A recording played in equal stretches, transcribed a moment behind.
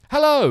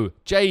Hello,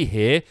 Jay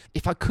here.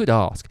 If I could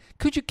ask,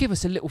 could you give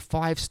us a little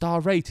 5-star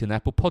rating on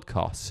Apple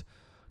Podcasts?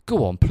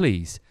 Go on,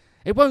 please.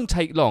 It won't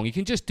take long. You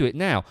can just do it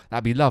now.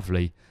 That'd be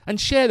lovely. And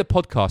share the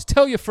podcast.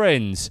 Tell your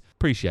friends.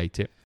 Appreciate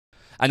it.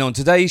 And on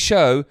today's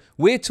show,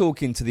 we're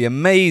talking to the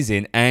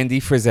amazing Andy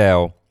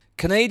Frizzell.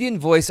 Canadian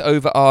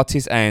voice-over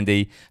artist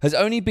Andy has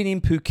only been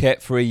in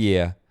Phuket for a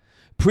year.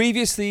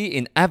 Previously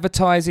in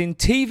advertising,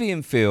 TV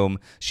and film,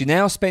 she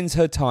now spends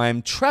her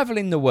time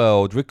travelling the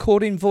world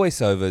recording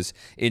voiceovers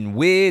in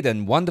weird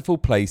and wonderful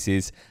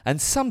places and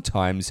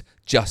sometimes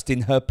just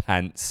in her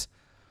pants.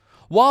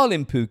 While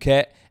in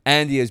Phuket,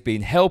 Andy has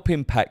been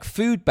helping pack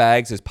food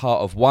bags as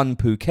part of One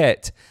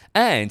Phuket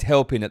and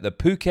helping at the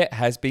Phuket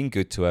Has Been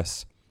Good to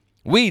Us.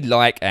 We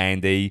like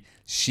Andy.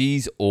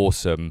 She's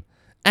awesome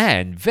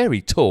and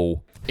very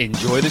tall.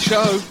 Enjoy the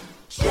show.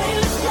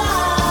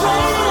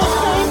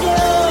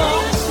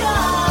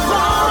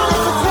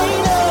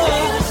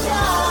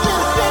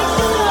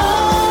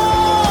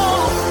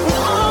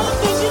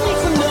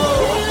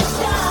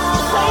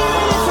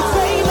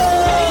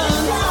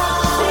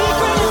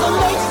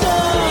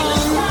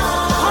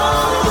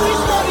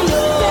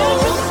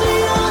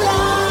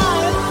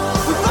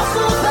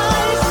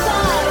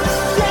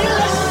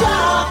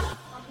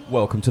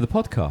 Welcome to the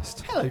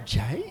podcast. Hello,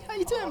 Jay. How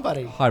you doing,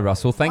 buddy? Hi,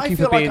 Russell. Thank you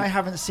for being... I feel like I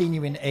haven't seen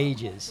you in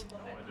ages.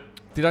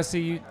 Did I see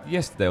you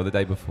yesterday or the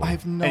day before? I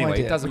have no anyway,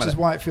 idea, it doesn't which matter. is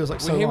why it feels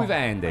like so We're here long. with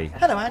Andy.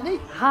 Hello, Andy.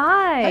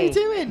 Hi. How you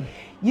doing?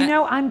 You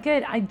know, I'm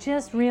good. I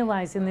just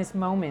realized in this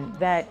moment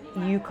that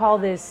you call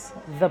this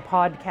the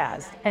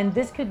podcast. And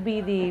this could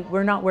be the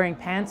We're Not Wearing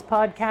Pants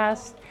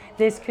podcast.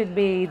 This could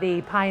be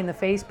the Pie in the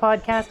Face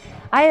podcast.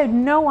 I had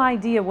no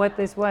idea what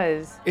this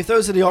was. If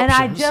those are the options...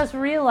 And I just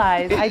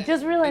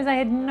realized I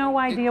had no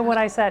idea what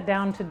I sat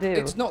down to do.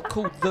 It's not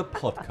called the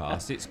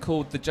podcast. It's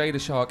called the Jay the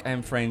Shark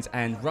and Friends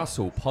and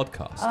Russell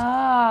podcast.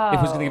 Oh, If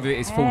I was going to give it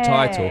its full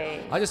title,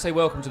 hey. I just say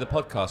welcome to the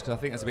podcast because I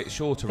think that's a bit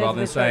shorter That's rather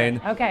than a bit shorter.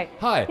 saying, Okay.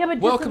 Hi, Yeah, but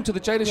just welcome to the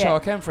Jay the yeah.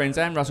 Shark and Friends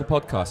and Russell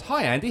podcast.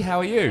 Hi, Andy. How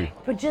are you?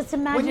 But just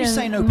When imagine you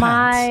say no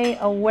my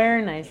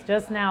awareness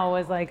just now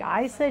was like,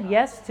 I said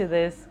yes to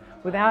this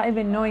without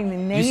even knowing the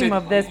name said-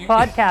 of this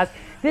podcast.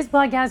 This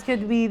podcast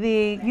could be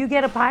the You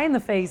Get a Pie in the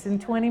Face in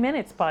 20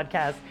 Minutes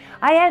podcast.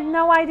 I had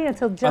no idea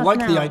until just now. I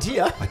like the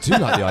idea. I do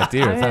like the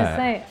idea I'm of going to that.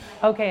 say,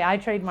 okay, I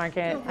trademark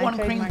it. One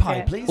cream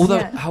pie, please. Although,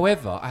 Yeah.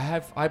 however,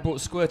 I brought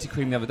squirty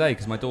cream the other day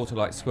because my daughter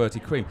likes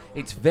squirty cream.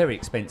 It's very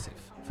expensive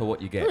for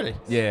what you get. Really?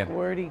 Yeah.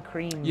 Squirty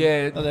cream.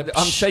 Yeah, Oh, they're-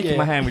 I'm shaking yeah.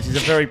 my hand, which is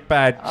a very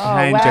bad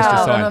hand wow. gesture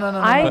No, sign. no.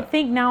 I But-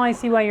 think now I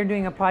see why you're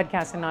doing a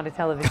podcast and not a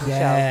television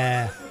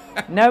Yeah. show.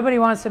 Nobody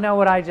wants to know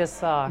what I just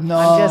saw. No,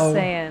 I'm just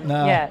saying.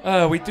 no.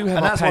 Yeah. We do have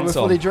And our that's why we're pants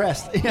fully on.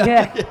 dressed.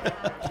 Yeah.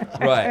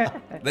 Right,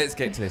 let's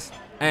get to this.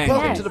 Andy,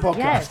 Welcome Yes, to the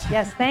podcast.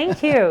 Yes,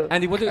 thank you.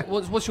 Andy,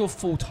 what's your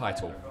full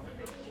title?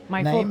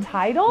 My Name? full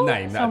title?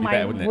 Name, that'd be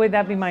better, wouldn't it? Would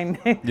that be my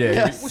name?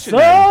 Yeah. What's your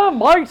name? So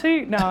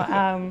mighty.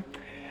 No,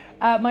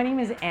 my name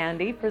is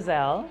Andy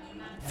Frizzell.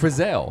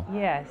 Frizzell.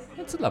 Yes.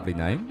 That's a lovely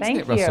name, Thank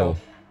isn't it, Russell?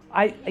 you.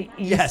 You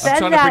Yes. said I'm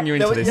trying to that. bring you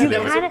into No, this. yeah, You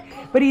there was kinda,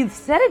 but he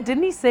said it,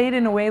 didn't he say it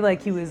in a way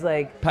like he was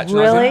like,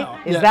 Patronising? really? Yeah.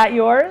 Is that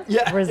yours?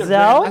 Yeah.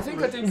 Frizzell? I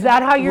think I do. Is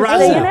that how you're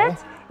Razzle. saying it?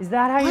 Is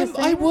that how you're I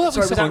saying it? work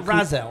Sorry, with was someone that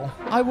called,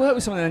 Razzell? I work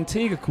with someone in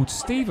Antigua called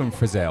Stephen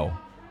Frizzell.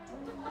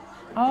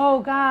 Oh,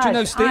 gosh. Do you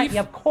know Steve?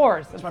 Yeah, of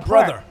course. That's my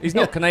brother. He's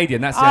not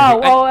Canadian, that's the Oh,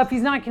 only- well, if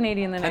he's not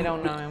Canadian, then I And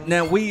don't know him.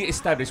 Now, we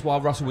established while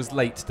Russell was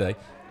late today,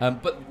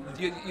 but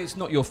it's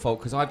not your fault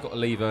because I've got to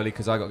leave early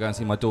because I've got to go and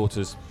see my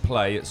daughter's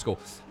play at school.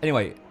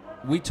 Anyway,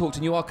 we talked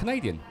and you are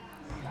Canadian.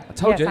 I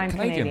told Yes, you, I'm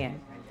Canadian.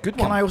 Good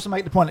one. Can I also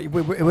make the point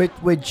that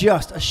we're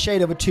just a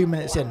shade over 2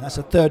 minutes in. That's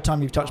the third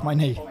time you've touched my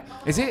knee.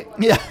 Is it?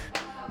 Yeah.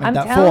 I'm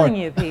telling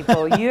you,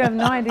 people, you have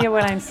no idea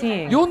what I'm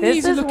seeing. Your this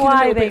knees are is looking a why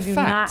little they bit do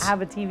fat. not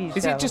have a TV show.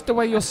 Is it just the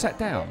way you're sat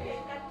down?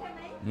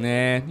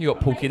 Nah, you got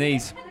porky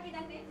knees.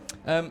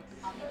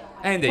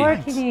 Andy.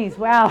 Porky knees?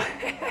 Wow.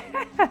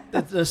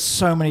 There's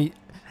so many.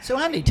 So,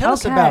 Andy, tell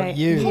us Okay. about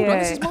you. Hold on, Yeah.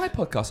 this is my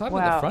podcast. I'm at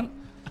Wow. the front.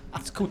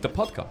 It's called The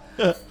Podcast.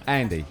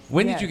 Andy,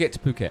 when did Yes. you get to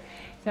Phuket?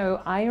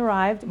 So I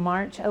arrived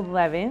March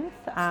 11th,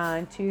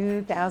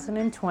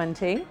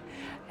 2020,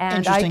 and I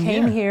Interesting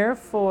came year. here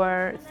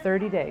for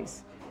 30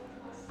 days.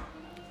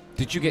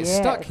 Did you get Yes.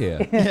 stuck here?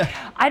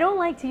 I don't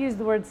like to use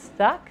the word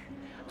stuck.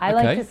 I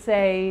like Okay. to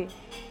say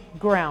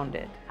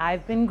grounded.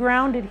 I've been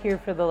grounded here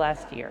for the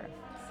last year.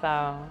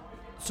 So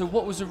So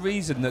what was the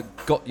reason that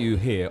got you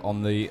here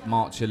on the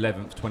March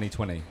 11th,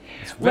 2020?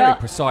 It's very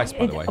precise,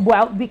 by the way.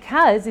 Well,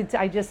 because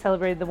I just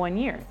celebrated the 1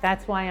 year.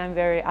 That's why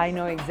I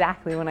know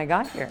exactly when I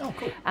got here. Oh,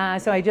 cool.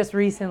 So I just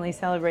recently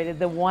celebrated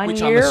the 1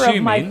 Which I'm year assuming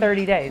of my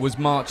 30 days. was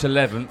March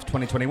 11th,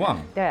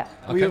 2021. Yeah.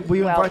 Were you Okay.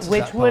 invited to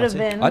Which that would have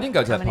party? been. I didn't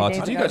go to how that many party.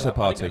 days Did you ago? go to the I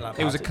didn't party? go to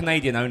that It was a party.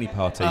 Canadian-only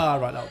party. Ah,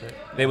 right, that'll do it.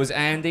 There was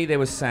Andy, there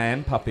was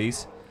Sam,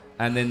 puppies,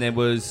 and then there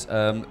was,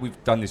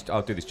 we've done this,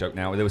 I'll do this joke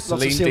now, there was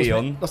Lots of Celine seals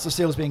Dion. being- Lots of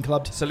seals being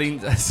clubbed. Celine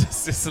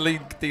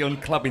Dion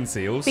clubbing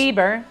seals.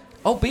 Bieber.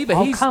 Oh, Bieber,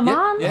 Oh, he's... come yeah,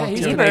 on. Yeah,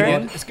 he's Bieber.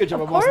 Canadian. It's a good job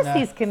I Of wasn't course there.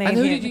 he's And Canadian.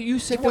 who did you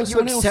said there What, was you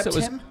someone else accept that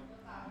was... him?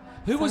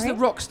 Who was the Sorry?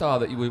 rock star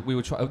that we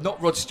were trying?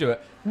 Not Rod Stewart.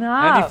 No.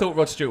 Andy thought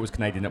Rod Stewart was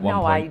Canadian at one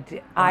No,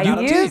 point. I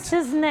You used did.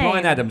 his name.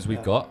 Brian Adams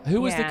we've got.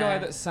 Who was the Yeah. guy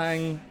that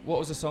sang, what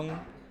was the song?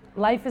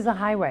 Life is a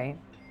Highway.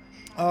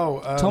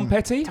 Oh, Tom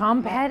Petty?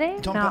 Tom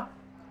Petty? Tom no.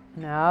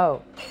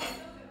 No.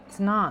 It's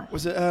not.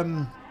 Was it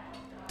no,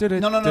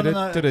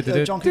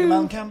 John Cougar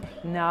Mellencamp?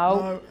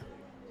 No.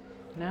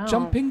 No.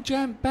 Jumping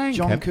Jump Bang.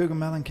 John Cougar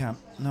Mellencamp.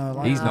 No,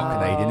 like He's not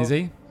Canadian, is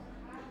he?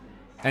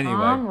 Anyway.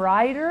 Tom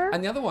Ryder?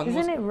 And the other one Isn't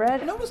was... it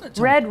Red? No, wasn't it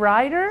Tom- Red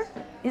Ryder?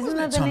 Isn't Wasn't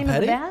that it the Tom name Petty?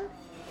 of the band?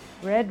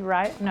 Red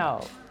Ryder?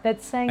 No.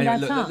 That sang Anyway,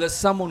 that song. look,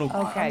 someone will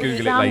Okay, Google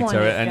it someone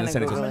later is and gonna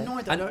send it to Google us. I'm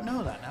annoyed I don't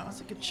know that now.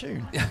 That's a good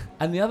tune.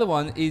 And the other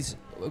one is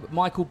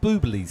Michael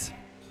Bublé's.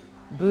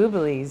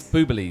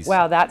 Booblies.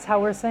 Wow, that's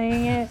how we're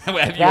saying it?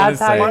 Whatever you That's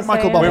wanna how say. you're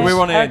Michael saying Bubbles. it?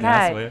 We're on air Okay.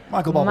 now, so we're-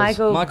 Michael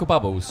Bubbles. Michael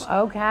Bubbles.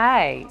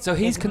 Okay. So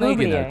he's It's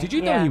Canadian, though. Bublé. Did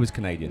you know Yeah. he was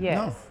Canadian? Yes.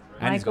 No.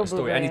 And he's got a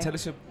story. Bublé. And tell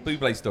us your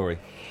Bublé story.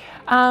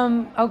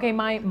 Okay,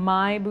 my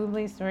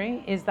Bublé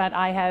story is that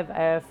I have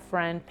a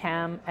friend,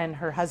 Pam, and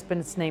her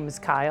husband's name is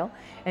Kyle.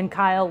 And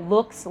Kyle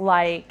looks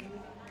like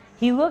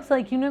you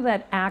know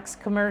that Axe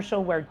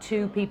commercial where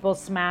two people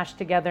smash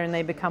together and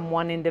they become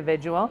one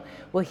individual?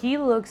 Well, he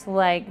looks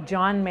like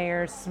John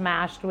Mayer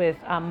smashed with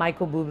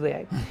Michael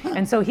Bublé.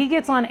 And so he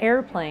gets on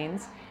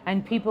airplanes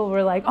and people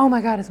were like, oh my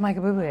God, it's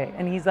Michael Bublé.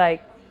 And he's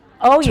like,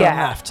 oh Turn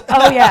yeah, left.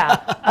 oh yeah,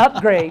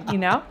 upgrade, you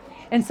know?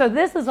 And so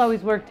this has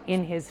always worked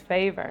in his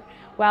favor.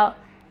 Well,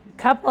 a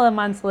couple of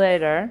months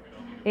later,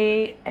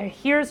 he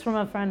hears from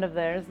a friend of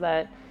theirs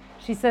that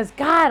she says,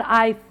 God,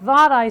 I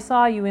thought I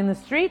saw you in the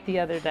street the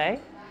other day.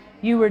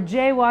 You were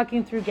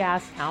jaywalking through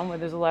Gastown, where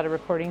there's a lot of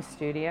recording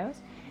studios,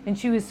 and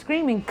she was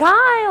screaming,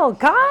 Kyle,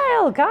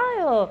 Kyle,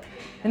 Kyle.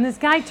 And this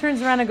guy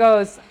turns around and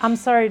goes, I'm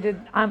sorry,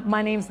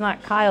 my name's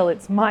not Kyle,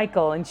 it's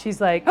Michael. And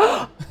she's like,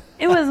 oh,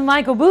 it was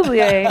Michael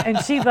Bublé, and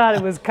she thought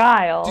it was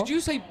Kyle. Did you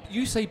say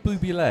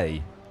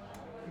Bublé?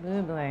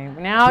 Bublé.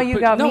 Now you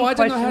got no, me I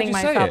don't know how questioning you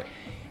say myself. it.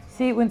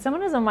 See, when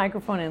someone has a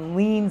microphone and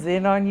leans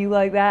in on you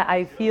like that,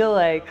 I feel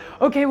like,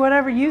 okay,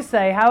 whatever you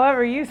say,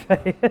 however you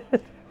say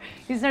it.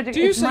 You start to,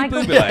 Do you it's say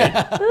Michael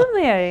Bublé?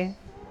 Bublé.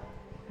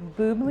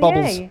 Bublé.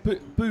 Bubbles.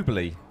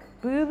 Bublé.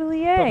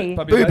 Bublé.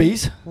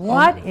 Boobies.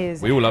 What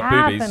is We all love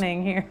boobies.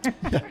 happening here?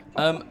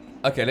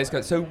 Okay, let's go.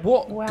 So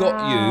what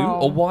got you, Wow.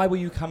 or why were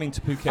you coming to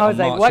Phuket I was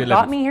on like, March what 11th?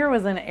 got me here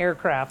was an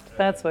aircraft.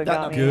 That's what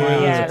got me good. here.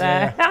 Yeah.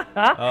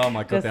 that- Oh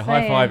my God, Just they're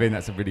high-fiving.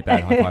 That's a really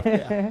bad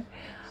high-five.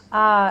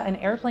 An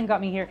airplane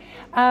got me here.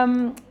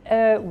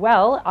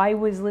 Well, I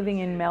was living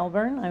in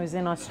Melbourne. I was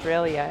in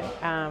Australia.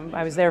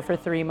 I was there for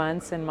 3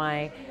 months, and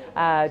my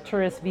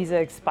tourist visa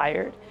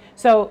expired.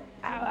 So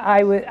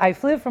I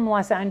flew from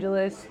Los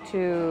Angeles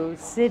to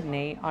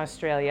Sydney,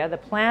 Australia. The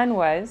plan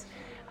was,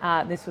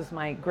 this was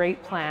my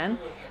great plan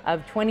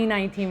of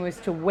 2019, was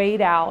to wait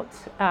out.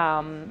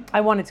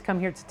 I wanted to come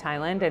here to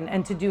Thailand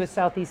and to do a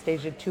Southeast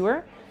Asia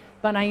tour.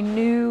 But I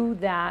knew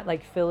that,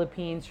 like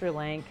Philippines, Sri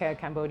Lanka,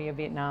 Cambodia,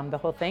 Vietnam, the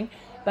whole thing.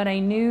 But I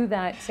knew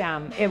that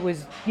it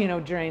was,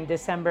 during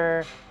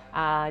December,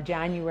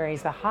 January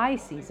is the high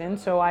season.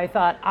 So I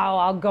thought,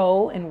 I'll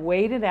go and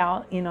wait it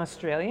out in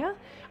Australia.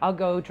 I'll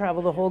go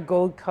travel the whole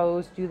Gold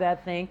Coast, do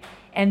that thing,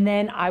 and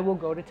then I will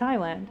go to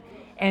Thailand.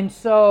 And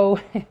so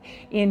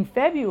in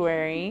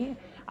February,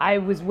 I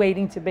was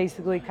waiting to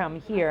basically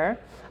come here.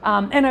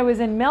 And I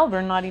was in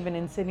Melbourne, not even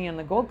in Sydney on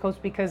the Gold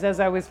Coast, because as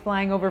I was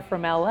flying over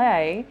from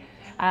LA,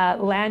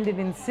 landed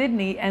in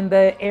Sydney and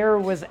the air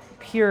was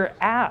pure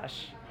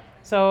ash.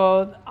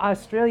 So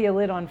Australia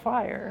lit on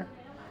fire.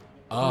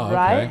 Oh,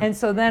 Right? okay. And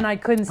so then I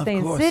couldn't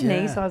stay course, in Sydney.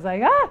 yeah. So I was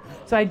like,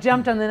 So I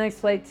jumped on the next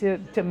flight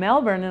to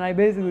Melbourne, and I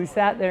basically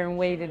sat there and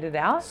waited it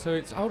out.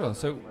 So hold on.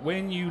 So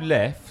when you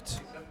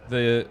left,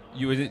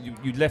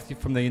 you left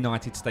from the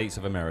United States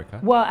of America.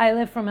 Well, I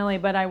lived from LA,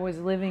 but I was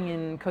living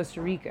in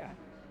Costa Rica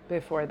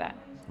before that.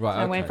 Right. So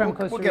I went okay. from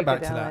We'll Costa get Rica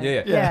back to to LA. that.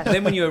 Yeah. Yeah. And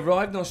then when you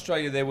arrived in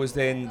Australia, there was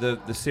then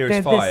the serious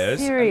The fires,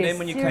 serious- and then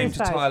when you came serious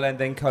to fires. Thailand,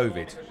 then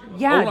COVID.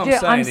 Yeah, All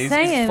I'm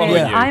saying is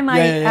following is you. I might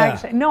Yeah, yeah.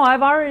 actually. No,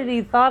 I've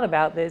already thought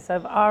about this.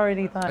 I've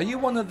already thought. Are you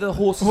one of the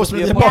horses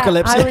Horsemen of of the the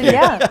apocalypse? apocalypse.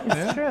 Yeah,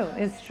 it's true.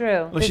 It's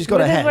true. Well, she's got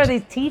this a is head. where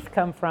these teeth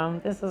come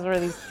from. This is where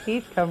these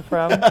teeth come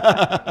from.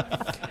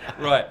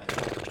 Right.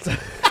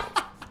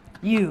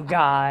 You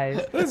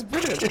guys. That's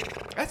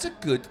brilliant. That's a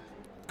good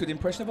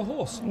impression of a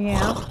horse.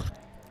 Yeah.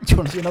 Do you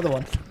want to see another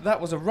one? That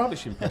was a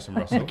rubbish impression,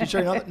 Russell. Can you show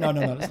you another?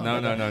 No. That's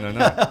not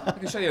No. I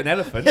can show you an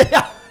elephant.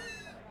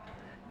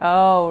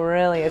 Oh,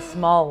 really? A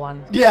small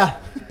one. Yeah.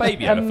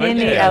 Baby A elephant.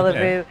 mini yeah,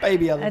 elephant.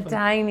 Baby A elephant.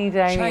 tiny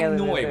Yeah. elephant. Chang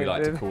Noi, we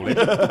like to call it.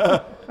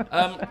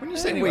 When you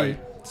say we.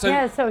 so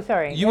Yeah. So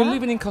sorry. you were Yeah?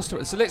 living in Costa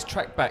Rica. So let's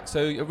track back. So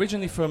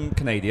originally from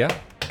Canada.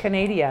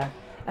 Canada.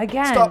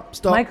 Again. Stop.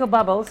 Michael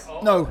Bubbles.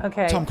 No.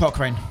 Okay. Tom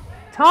Cochrane.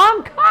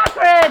 Tom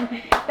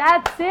Cochrane.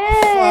 That's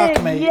it.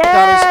 Fuck me. Yes.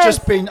 That has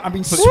just been. I've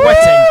been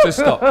sweating Just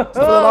stop. for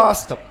the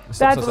last.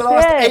 That's For the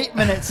last it. 8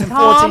 minutes and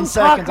Tom 14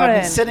 seconds, I've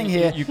Cochrane. been sitting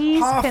here,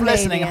 He's half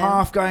listening, Canadian.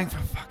 half going, for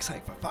fuck's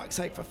sake, for fuck's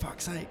sake, for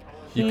fuck's sake.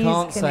 You He's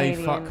can't say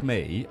Canadian. fuck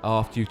me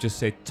after you've just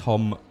said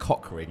Tom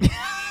Cochrane.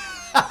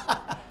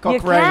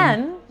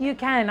 Cochrane. You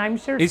can. I'm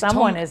sure Is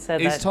someone Tom, has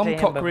said is that Tom to him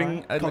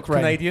Cochrane before. Cochrane.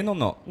 Canadian or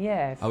not?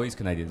 Yes. Oh, he's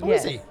Canadian. Is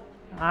Yes. he?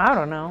 I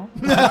don't know.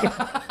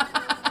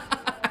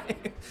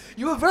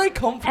 You were very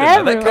confident. That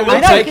Everyone, came I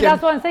on know. tape. See,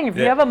 that's what I'm saying. If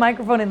you Yeah. have a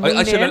microphone and lean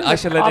I should in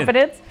have with let in.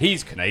 confidence,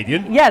 He's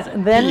Canadian. yes,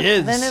 then He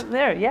is. then it,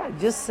 there, yeah.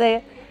 Just say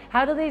it.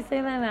 How do they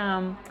say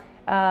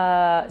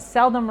that?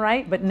 Seldom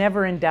right, but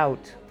never in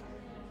doubt.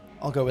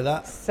 I'll go with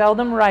that.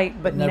 Seldom right,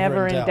 but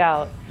never in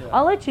doubt. Yeah.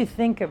 I'll let you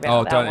think about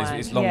Oh, that don't. one.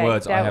 It's long Yeah,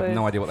 words. I that have was-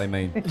 no idea what they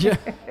mean. Yeah.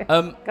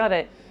 Got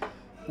it.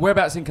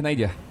 Whereabouts in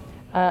Canada?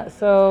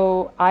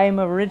 So I'm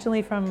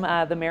originally from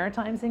the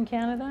Maritimes in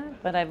Canada,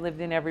 but I've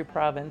lived in every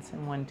province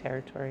in one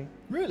territory.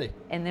 Really?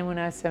 And then when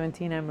I was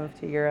 17, I moved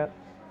to Europe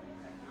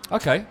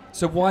Okay.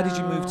 So why did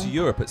you move to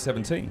Europe at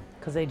 17?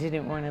 because I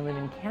didn't want to live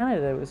in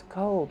Canada. It was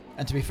cold.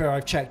 And to be fair,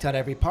 I've checked out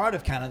every part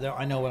of Canada.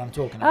 I know what I'm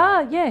talking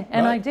about. Yeah,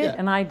 and Right, I did, yeah.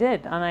 and I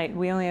did, and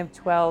we only have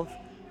 12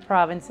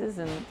 provinces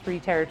and 3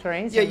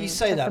 territories. Yeah, and you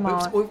say took that, them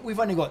but all- we've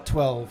only got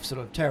 12 sort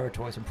of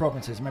territories and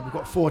provinces. Maybe we've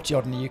got 40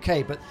 odd in the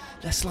UK, but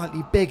they're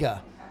slightly bigger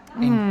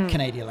in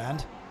Canadian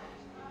land.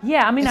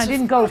 yeah, I mean, It's I a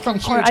didn't go fucking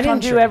from huge I didn't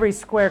do country. every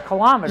square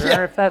kilometer,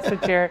 Yeah. if that's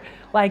what you're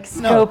like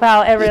scope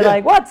out every Yeah.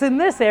 like what's in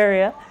this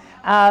area.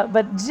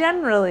 But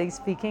generally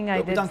speaking, I But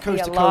we've did done see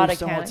coast a to lot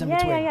coast of and what's Canada. in Yeah,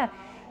 between. yeah,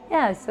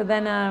 yeah, yeah. So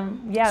then,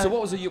 yeah. So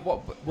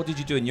what did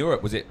you do in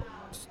Europe? Was it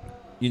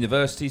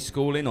university,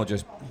 schooling, or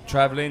just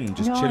traveling and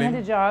just no, chilling? I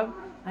had a job.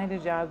 I had a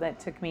job that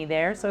took me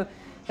there. So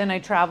then I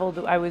traveled.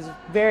 I was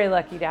very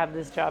lucky to have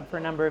this job for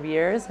a number of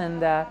years,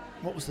 and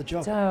What was the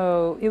job?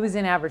 so it was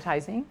in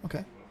advertising.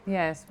 Okay.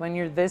 Yes, when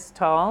you're this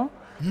tall,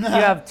 you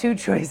have 2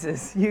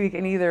 choices. You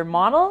can either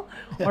model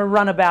or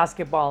run a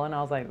basketball. And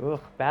I was like,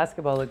 ugh,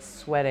 basketball looks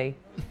sweaty.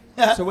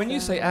 So when you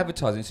say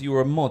advertising, so you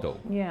were a model.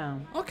 Yeah.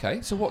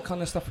 Okay. So what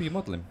kind of stuff were you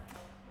modelling?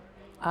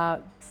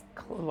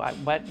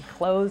 What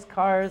clothes,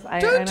 cars?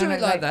 Don't do know,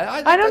 it like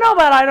that. I don't know,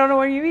 but I don't know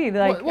what you mean.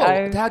 Like,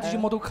 How did you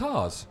model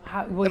cars?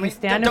 Well, you mean,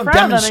 stand don't in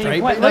front of them and demonstrate,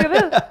 you point. but-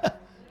 Look at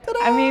this.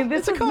 I mean, this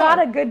It's a is car.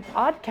 not a good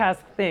podcast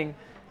thing.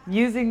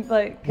 Using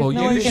like, 'cause Well,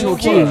 no one use can your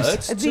see.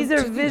 words. These to, are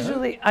you know.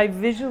 visually. I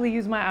visually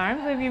use my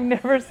arms. Have you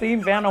never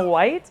seen Vanna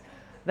White?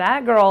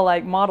 That girl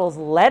like models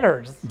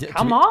letters.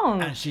 Come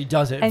on. And she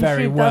does it And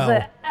very she well.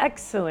 does it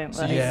excellently.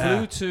 So you Yeah.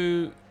 flew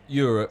to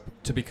Europe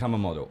to become a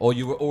model, or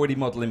you were already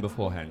modelling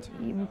beforehand?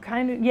 You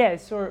kind of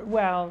yes, or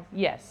well,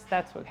 yes,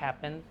 that's what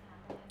happened.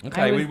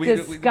 Okay, I was we got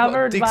to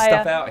discovered dig by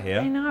stuff a- out I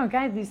here. know,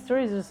 guys, these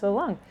stories are so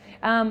long.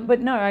 But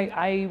no,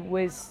 I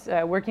was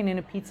working in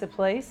a pizza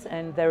place,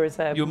 and there was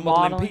a You were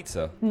modelling model-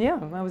 pizza. Yeah,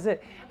 that was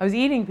it. I was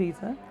eating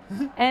pizza,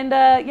 and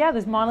yeah,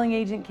 this modeling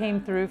agent came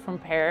through from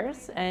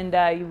Paris, and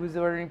he was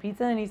ordering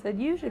pizza, and he said,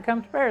 "You should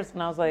come to Paris,"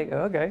 and I was like,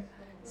 "Okay."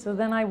 So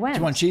then I went. Do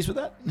you want cheese with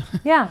that?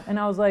 Yeah, and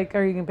I was like,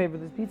 "Are you gonna pay for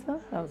this pizza?"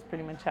 That was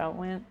pretty much how it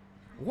went.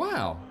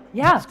 Wow!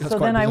 Yeah. That's So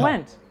quite then I bizarre.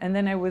 went, and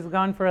then I was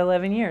gone for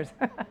 11 years.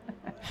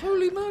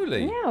 Holy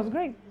moly! Yeah, it was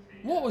great.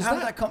 What was How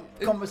did that? that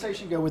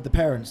conversation go with the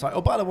parents? Like,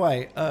 oh, by the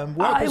way, work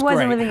I was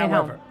wasn't great. living at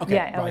However, home. okay,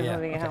 Yeah, I right, was yeah,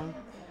 living at okay. home.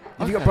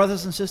 Have you got Okay.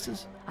 brothers and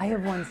sisters? I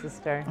have one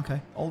sister.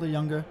 Okay, older,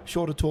 younger,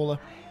 shorter, taller.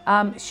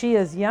 She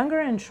is younger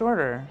and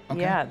shorter.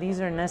 Okay. Yeah, these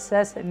are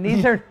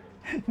these are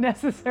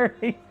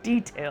necessary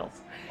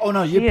details. Oh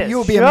no, She is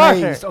you'll be shorter.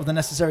 amazed of the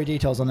necessary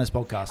details on this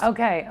podcast.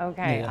 Okay.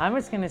 Yeah. I'm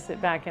just gonna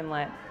sit back and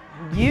let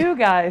you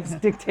guys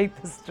dictate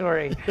the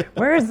story.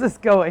 Where is this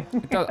going?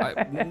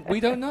 We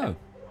don't know.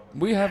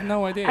 We have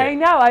no idea. I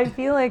know. I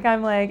feel like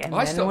I'm like, and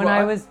I then still- when well,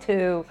 I I- was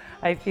 2,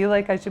 I feel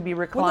like I should be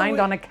reclined we-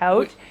 on a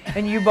couch,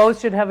 and you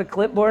both should have a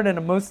clipboard and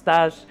a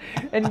mustache,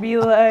 and be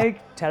like,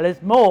 "Tell us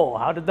more.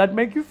 How did that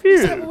make you feel?"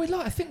 Is that what we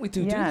like? I think we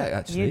do yeah, that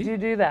actually. you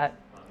do that.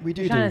 We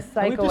do You're trying to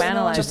Are we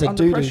psychoanalyze. Just a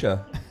under doo-doo. pressure.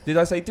 Did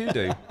I say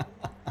doo-doo?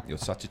 You're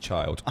such a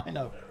child. I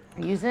know.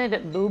 You said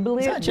boobly,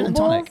 Is that gin and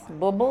bubbles, tonic?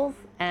 bubbles,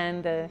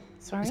 and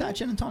sorry, Is that a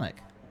gin and tonic?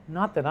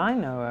 not that I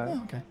know of.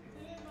 Oh, okay.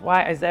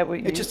 Why is that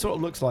what you? It just sort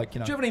of looks like, you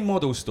know. Do you have any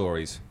model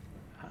stories?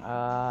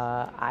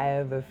 I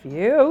have a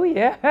few.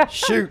 Yeah.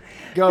 Shoot,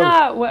 go.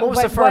 No, what was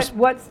the but first?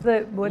 what's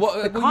the What the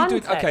were you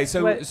context? doing? Okay,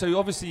 so What- so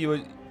obviously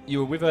you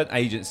were with an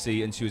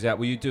agency and she was out.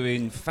 Were you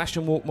doing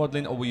fashion walk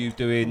modelling or were you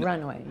doing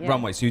runway. Yeah.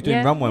 runway? So you're doing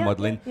Yeah, runway yeah,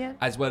 modelling yeah.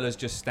 as well as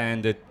just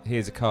standard.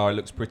 Here's a car. It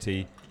looks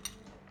pretty.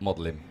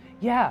 Modelling.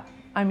 Yeah,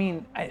 I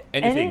mean,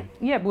 Anything.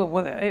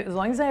 well, as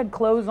long as I had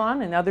clothes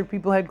on and other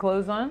people had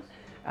clothes on,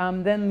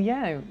 then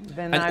yeah,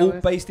 then And I all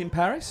was based in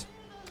Paris.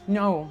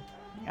 no,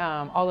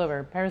 all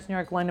over Paris, New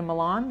York, London,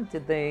 Milan.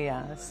 Did the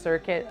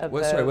circuit of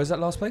the. Sorry, where's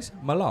that last place?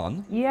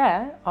 Milan.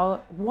 Yeah.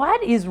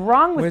 What is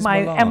wrong with Where's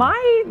my? Milan? Am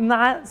I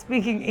not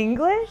speaking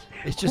English?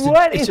 It's just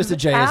What it's is just a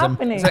J-ism.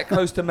 happening? Is that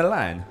close to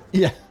Milan?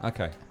 Yeah.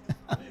 Okay.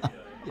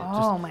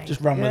 Oh my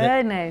just run with it.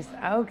 goodness.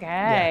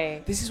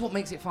 Okay. This is what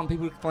makes it fun.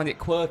 People find it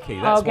quirky.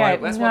 That's Okay, why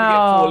we get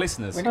 4 no.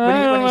 listeners. When you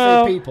say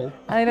Oh. people,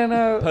 I don't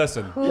know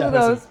Person. who Yeah,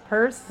 those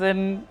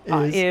person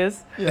Is.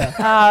 is.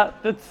 yeah.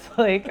 That's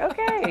like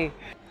okay.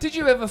 Did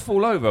you ever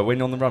fall over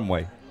when on the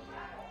runway?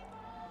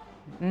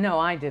 No,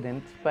 I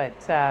didn't, but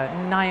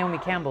Naomi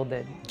Campbell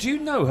did. Do you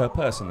know her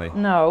personally?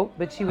 No,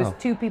 but she was Oh.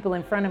 2 people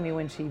in front of me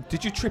when she.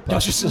 Did you trip I her?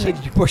 was just saying,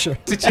 did you push her?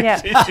 Did you?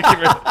 Yeah. Did you give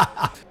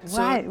her? So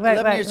Right,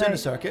 11 years doing the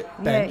circuit,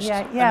 benched,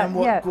 and then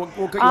what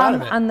got you out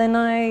of it? And then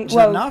I Was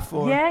it enough,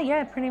 or?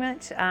 Yeah, pretty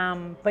much.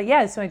 But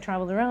yeah, so I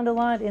traveled around a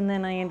lot, and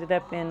then I ended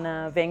up in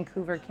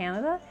Vancouver,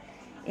 Canada,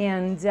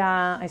 and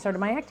I started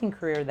my acting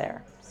career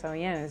there. So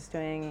yeah,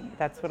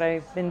 that's what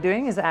I've been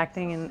doing, is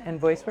acting and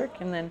voice work.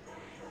 And then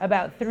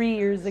about 3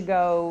 years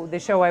ago, the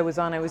show I was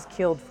on, I was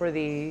killed for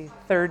the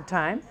 3rd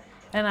time.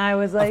 And I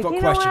was like, got you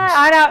know what? questions.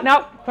 I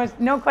don't,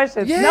 no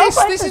questions. Yes, no this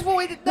questions. is what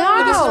we did.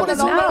 No, this is what it's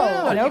all no.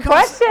 about. No you can't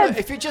s- questions.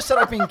 If you just said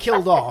I've been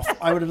killed off,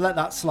 I would have let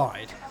that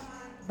slide.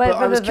 But But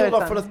for I was the killed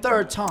third off for the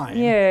time. 3rd time.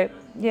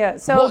 Yeah.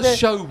 So What the,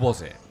 show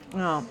was it?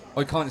 No. Oh,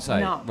 you can't say.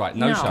 No. Right,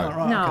 no show.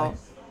 Right, No. okay.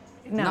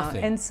 No.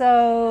 Nothing. And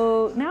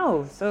so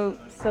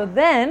so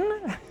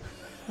then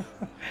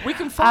We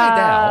can find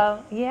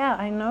out. Yeah,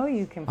 I know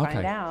you can find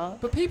Okay. out.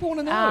 But people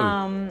want to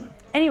know.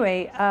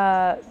 Anyway,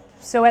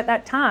 so at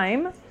that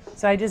time,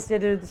 so I just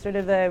did a sort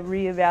of a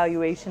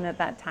reevaluation at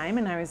that time,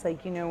 and I was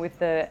like, with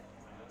the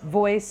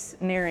voice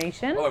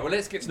narration. All right, well,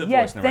 let's get to the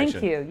Yes, voice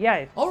narration. thank you.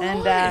 Yeah. All right.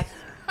 And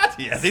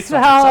Yeah, this so-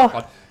 one's a tough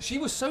one. She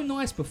was so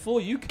nice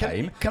before you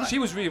came. can I- She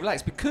was really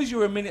relaxed. Because you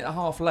were a minute and a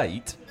half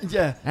late,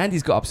 Yeah.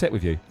 Andy's got upset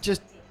with you.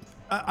 Just,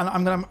 I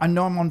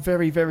know I'm on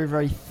very, very,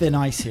 very thin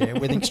ice here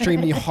with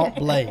extremely hot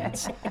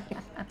blades.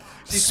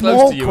 She's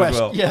close to you as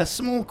well. Yeah,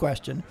 small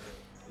question.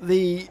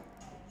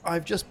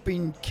 I've just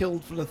been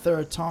killed for the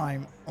 3rd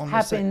time on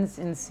happens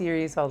in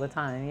series all the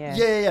time. Yeah.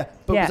 Yeah.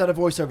 But Yeah. was that a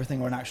voiceover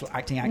thing or an actual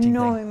acting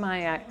No, thing? in my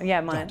yeah, Didn't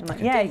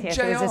it was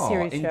a JR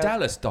series in show.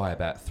 Dallas die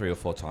about 3 or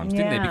 4 times,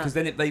 didn't he? Yeah. Because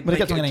then they But he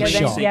kept on get a getting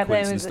dream shot. Yeah, sequence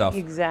that and was stuff.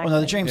 exactly. Well,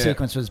 no, the dream Yeah.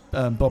 sequence was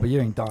Bobby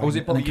Ewing dying. Oh, was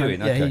it Bobby and then Ewing?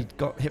 Yeah, Okay. he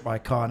got hit by a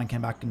car and then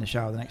came back in the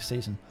shower the next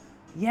season.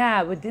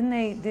 Yeah, but didn't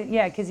they?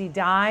 Because he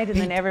died, and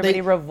He- then everybody they-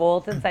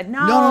 revolted and said,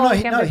 "No, No.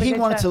 can't believe He they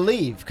wanted shot." to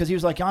leave because he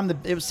was like,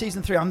 it was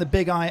season 3. I'm the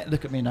big I.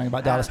 Look at me knowing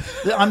about Dallas.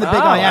 I'm the big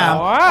Oh, I am.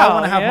 wow, I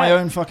want to have yeah. my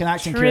own fucking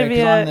acting career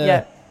because I'm the,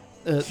 yeah.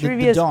 the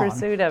Trivia's Don.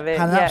 pursuit of it.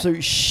 Had an Yeah.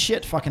 absolute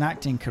shit fucking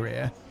acting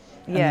career.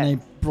 And Yeah. then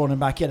they brought him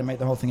back in and made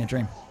the whole thing a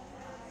dream.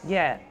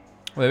 Yeah.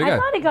 Well, there we I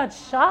go. thought he got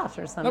shot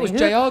or something. That was Who-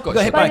 JR got got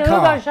shot. hit by But a who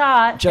car. got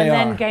shot JR. and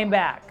then came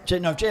back?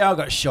 JR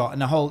got shot,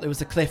 and it was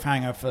the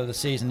cliffhanger for the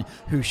season.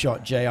 Who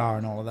shot JR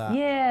and all of that?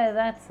 Yeah,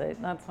 that's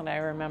it. That's what I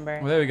remember.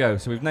 Well, there we go.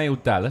 So we've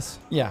nailed Dallas.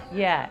 Yeah.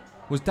 Yeah.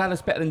 Was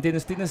Dallas better than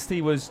Dynasty? Dynasty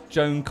was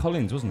Joan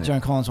Collins, wasn't it? Joan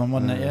Collins one,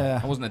 wasn't it?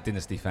 Yeah. I wasn't a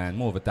Dynasty fan,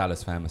 more of a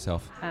Dallas fan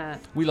myself. Uh,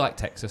 We like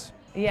Texas.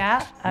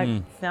 yeah.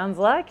 Sounds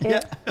like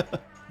it. Yeah.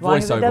 As long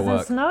as it Voiceover doesn't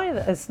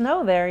work.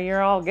 snow there,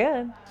 you're all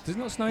good. Does it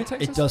not snow in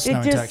Texas? It does snow It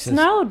in just Texas.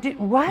 snowed.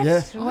 What?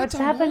 Yeah. What's I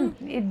don't happened?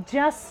 It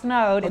just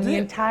snowed, and did the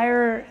it?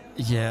 entire.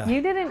 Yeah.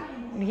 You didn't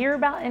hear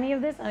about any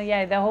of this? Oh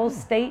yeah, the whole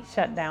state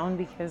shut down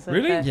because of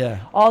Really? Yeah.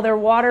 all their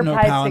water No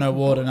pipes. power, that no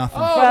water,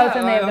 nothing. Oh, froze, that-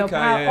 and they have no okay,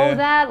 power. yeah, yeah. Oh,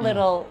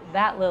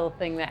 that little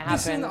thing that happened.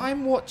 Listen,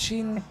 I'm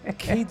watching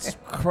kids'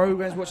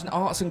 programs, watching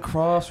arts and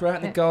crafts. We're out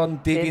in the garden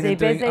digging Busy, and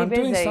doing. busy, I'm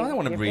doing busy. stuff. I don't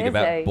want to You're read busy.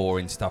 about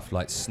boring stuff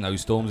like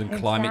snowstorms and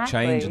climate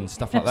change Exactly. and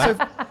stuff like that.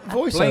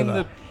 Voiceover. Blame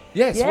the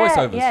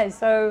voiceovers. Yeah,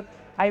 so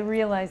I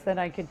realized that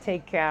I could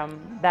take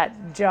that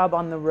job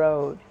on the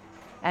road,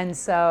 and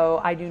so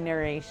I do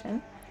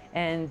narration,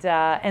 and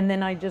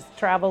then I just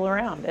travel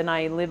around, and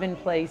I live in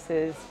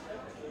places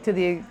to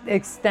the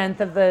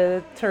extent of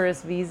the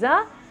tourist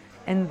visa,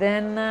 and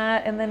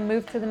then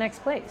move to the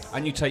next place.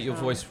 And you take your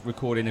voice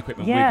recording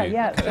equipment Yeah, with you.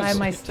 yeah. So I have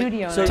my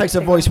studio. and Takes a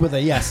everything. voice with her,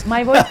 yes.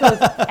 My voice goes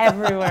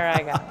everywhere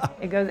I go.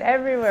 It goes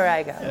everywhere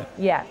I go.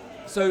 Yeah.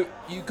 So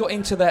you got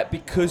into that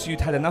because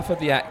you'd had enough of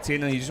the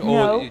acting, and you just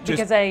No, or just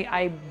because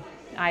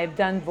I've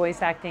done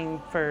voice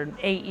acting for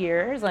 8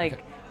 years,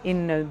 like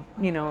in a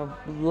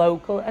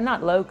local,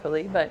 not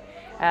locally, but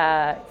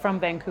from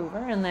Vancouver,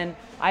 and then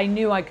I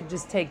knew I could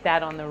just take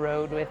that on the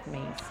road with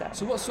me.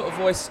 So what sort of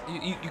voice?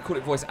 You call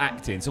it voice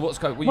acting. So what's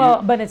going?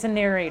 Well, but it's a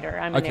narrator.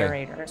 I'm okay. a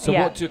narrator. So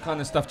yeah. what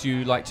kind of stuff do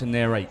you like to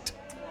narrate?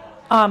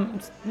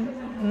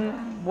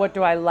 What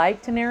do I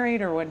like to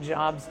narrate, or what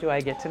jobs do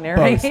I get to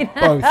narrate?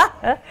 Both.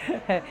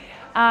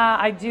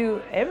 I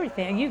do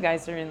everything. You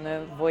guys are in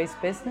the voice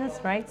business,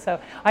 right? So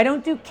I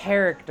don't do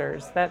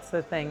characters. That's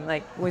the thing.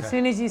 Like as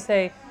soon as you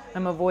say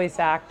I'm a voice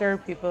actor,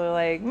 people are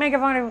like, make a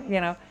fun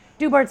of,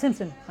 do Bart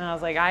Simpson. And I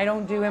was like, I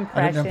don't do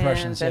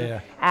impressions, and yeah.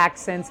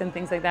 accents and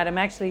things like that. I'm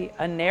actually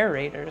a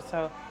narrator.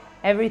 So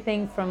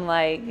everything from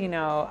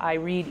I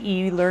read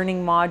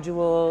e-learning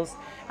modules,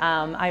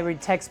 I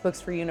read textbooks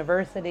for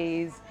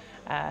universities,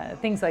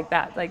 things like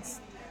that.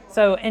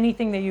 So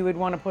anything that you would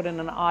want to put in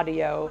an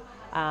audio,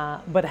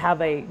 but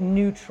have a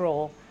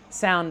neutral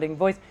sounding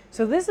voice.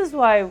 So this is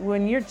why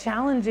when you're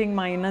challenging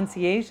my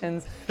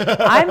enunciations,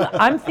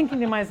 I'm thinking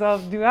to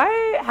myself, do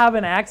I have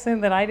an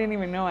accent that I didn't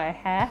even know I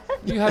had?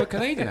 You have a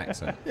Canadian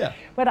accent. Yeah.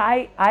 But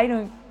I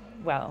don't.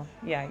 Well,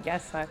 yeah, I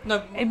guess.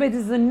 No. But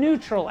it's a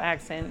neutral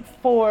accent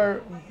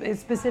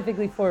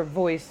specifically for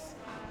voice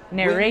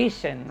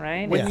narration,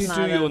 right? When It's you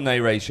not do your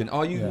narration,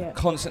 are you Yeah.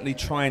 constantly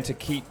trying to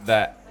keep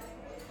that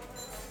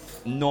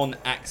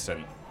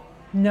non-accent.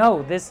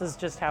 No, this is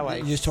just how I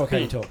You just talk how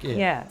you speak. talk,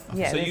 yeah.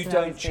 Yeah. So this you is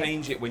how I don't speak.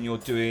 change it when you're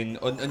doing,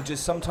 and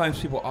just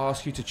sometimes people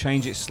ask you to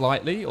change it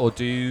slightly, or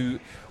do you?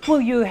 Well,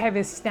 you have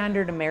a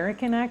standard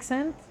American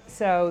accent,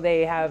 so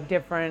they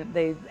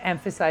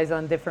emphasize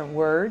on different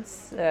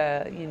words,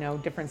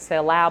 different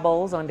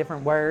syllables on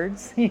different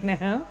words,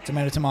 Tomato.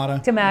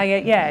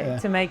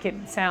 to make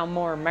it sound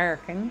more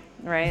American,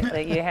 right?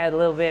 That you had a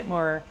little bit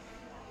more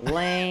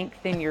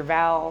length in your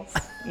vowels,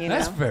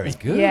 That's very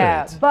good.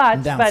 Yeah,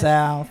 And down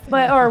south.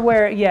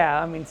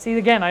 I mean, see,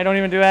 again, I don't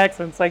even do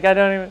accents. Like, I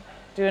don't even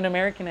do an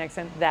American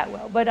accent that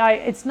well. But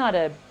it's not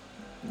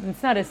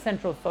a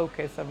central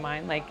focus of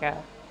mine. Like,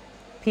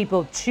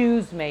 people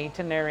choose me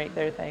to narrate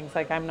their things.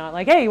 Like, I'm not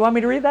like, hey, you want me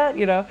to read that?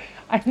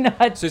 I'm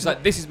not. So it's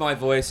like, this is my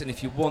voice, and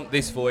if you want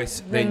this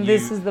voice, then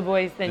this is the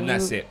voice. Then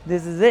that's it.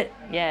 This is it.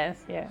 Yes,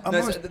 yeah.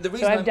 No, so the So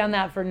reason I've done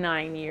that for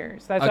 9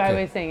 years. That's what I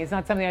Okay. was saying. It's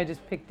not something I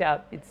just picked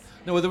up.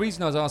 No, well, the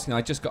reason I was asking,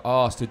 I just got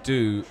asked to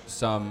do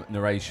some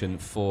narration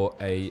for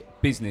a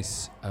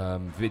business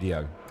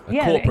video, a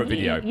corporate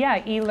video.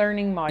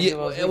 E-learning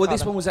modules. Yeah, well,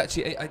 this one was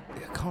actually, I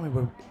can't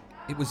remember.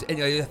 It was,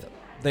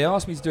 they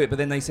asked me to do it, but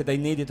then they said they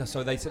needed,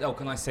 so they said, oh,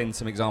 can I send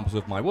some examples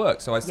of my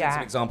work? So I sent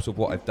some examples of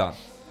what I've done.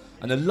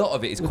 And a lot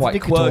of it is quite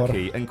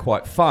quirky and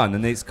quite fun,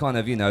 and it's kind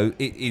of, it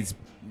is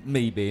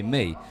me being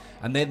me.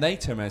 And then they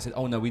turned around and said,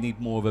 oh, no, we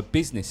need more of a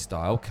business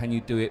style. Can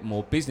you do it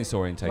more business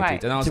orientated?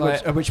 Right. And I was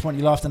At which point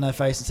you laughed in their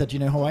face and said, "Do you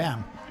know who I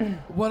am?"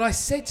 well, I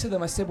said to them,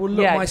 well,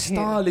 look, my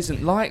style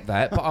isn't like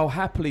that, but I'll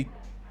happily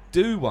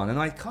do one. And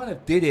I kind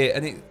of did it,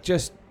 and it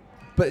just...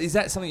 But is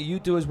that something you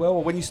do as well?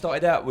 Or when you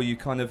started out, were you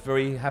kind of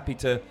very happy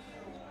to...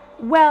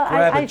 Well,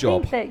 grab a I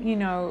job? think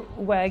that,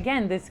 well,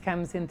 again, this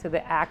comes into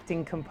the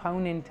acting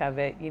component of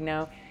it,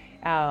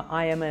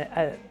 I am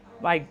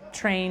I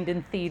trained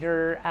in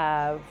theater.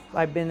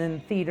 I've been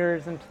in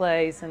theaters and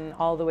plays and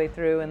all the way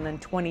through, and then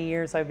 20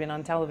 years I've been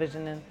on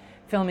television and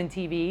film and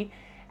TV.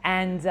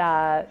 And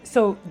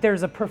so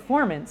there's a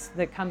performance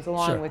that comes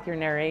along with your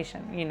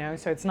narration,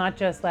 so it's not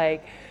just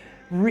like,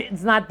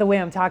 it's not the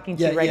way I'm talking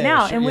to you right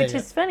now. And which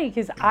is funny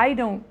because I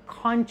don't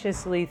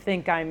consciously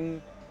think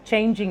I'm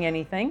changing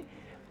anything,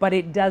 but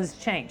it does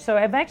change. So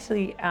I've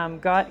actually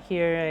got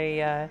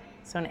here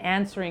an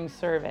answering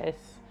service,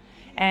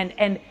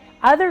 and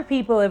other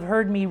people have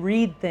heard me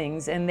read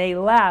things and they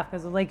laugh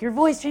because they're like, your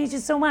voice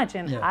changes so much,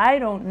 and I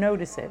don't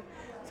notice it.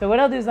 So what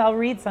I'll do is I'll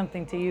read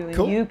something to you,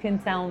 and you can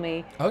tell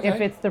me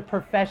if it's the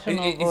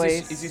professional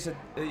voice. Is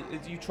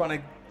you trying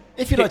to...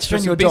 If you'd like to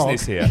train your dog.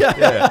 business here.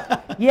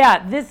 Yeah.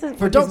 Yeah, this is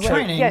For dog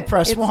training,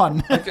 press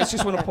 1. I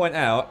just want to point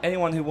out,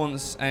 anyone who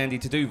wants Andy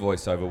to do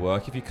voiceover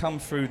work, if you come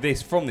through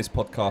from this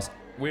podcast,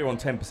 we're on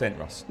 10%,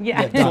 Russ.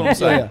 Yeah. That's all I'm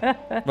saying.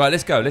 Right,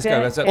 let's go.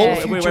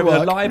 We're having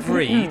a live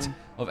read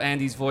of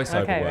Andy's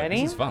voiceover Okay, work.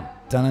 ready? This is fun.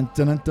 Dun,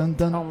 dun, dun, dun,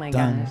 dun, Oh my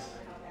dun. gosh.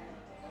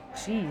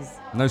 Jeez.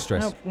 No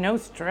stress. No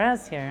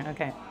stress here.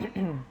 Okay.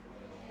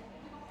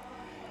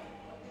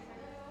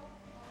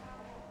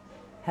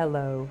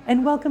 Hello,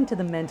 and welcome to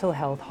the Mental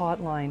Health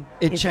Hotline.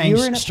 It If changed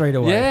you're in a- straight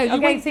away. Yeah, you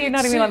Okay, went- so you're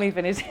not even letting me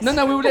finish.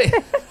 No, we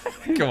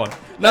will. Come on.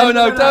 No,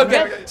 don't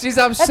get... She's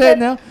upset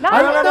now.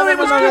 No, it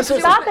was good. seriously.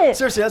 Stop it.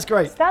 Seriously, that's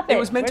great. Stop it. It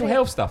was mental Wait a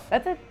health minute. stuff.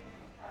 That's it.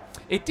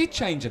 It did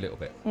change a little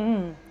bit.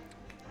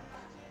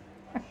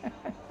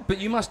 But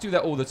you must do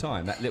that all the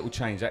time, that little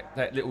change,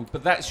 that little...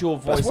 But that's your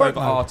That's work voiceover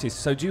mode. artist.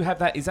 So do you have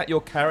that... Is that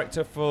your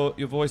character for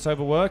your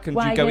voiceover work? And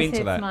Well, do you go I guess into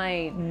it's that?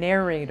 my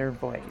narrator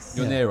voice,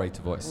 Your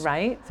narrator voice.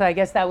 right? So I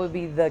guess that would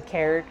be the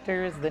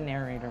character is the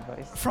narrator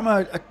voice. From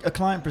a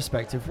client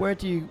perspective,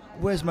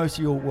 where's most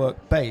of your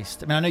work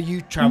based? I mean, I know you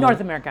travel...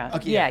 North America.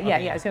 Okay,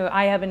 Yeah. So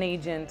I have an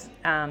agent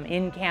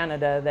in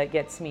Canada that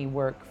gets me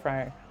work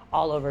for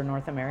all over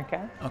North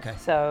America. Okay.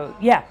 So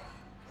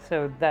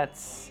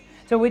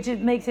which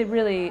makes it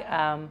really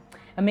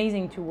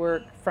amazing to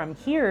work from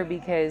here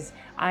because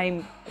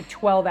I'm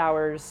 12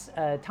 hours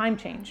time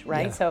change,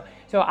 right? Yeah.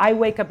 So I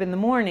wake up in the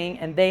morning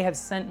and they have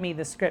sent me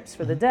the scripts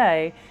for the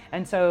day,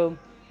 and so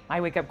I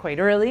wake up quite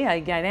early,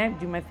 I get out,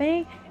 do my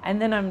thing, and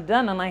then I'm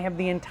done, and I have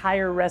the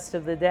entire rest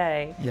of the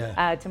day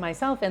to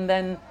myself, and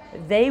then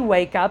they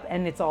wake up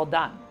and it's all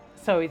done.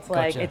 So it's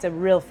like, Gotcha. it's a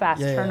real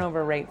fast Yeah.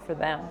 turnover rate for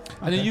them.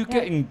 And are you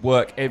getting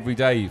work every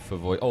day for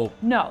voice? Oh,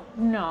 No,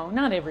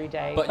 not every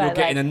day. but you're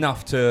getting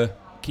enough to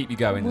keep you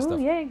going and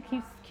stuff. Yeah,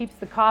 it keeps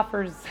the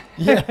coffers.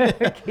 Enough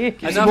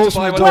balls to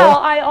buy from the one. door. Well,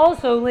 I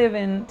also live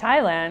in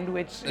Thailand,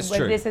 That's but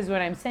true. this is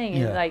what I'm saying.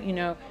 Is Yeah. like,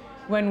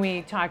 when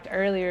we talked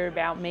earlier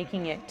about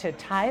making it to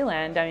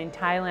Thailand, I mean,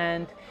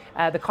 Thailand,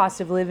 the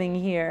cost of living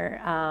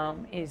here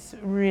is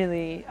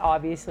really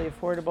obviously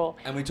affordable.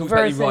 And we talked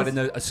about you versus-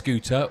 riding a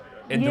scooter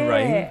in the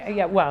rain.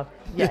 Yeah, well,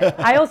 yeah.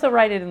 I also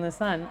ride it in the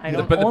sun. I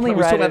don't But only we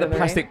was ride talking it about in the the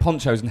plastic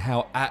ponchos and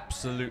how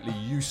absolutely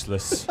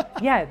useless.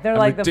 Yeah, they're and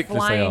like the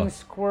ridiculous they flying are.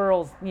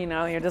 squirrels,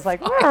 you're just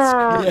like,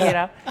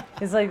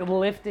 it's like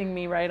lifting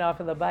me right off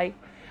of the bike.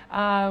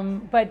 I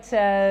mean,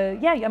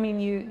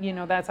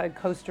 that's like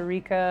Costa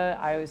Rica.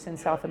 I was in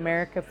South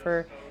America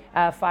for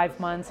 5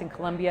 months, in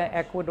Colombia,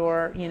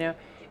 Ecuador,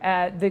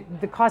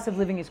 the cost of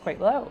living is quite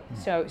low.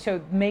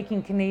 So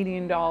making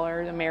Canadian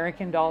dollars,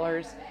 American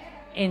dollars,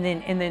 and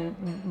then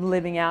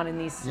living out in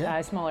these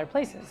smaller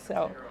places.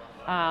 So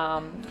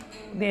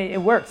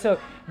it works. So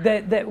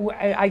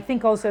I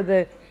think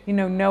also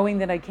knowing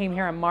that I came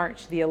here on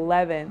March the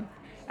 11th.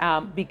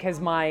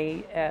 Because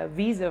my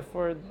visa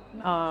for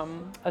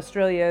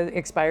Australia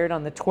expired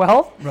on the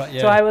 12th. Right,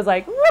 yeah. So I was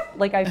like, whoop,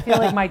 like I feel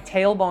like my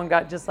tailbone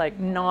got just like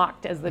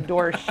knocked as the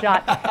door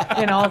shut.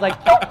 I was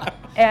like, whoop.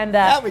 And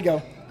there we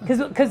go.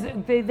 Because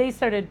they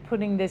started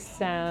putting this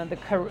the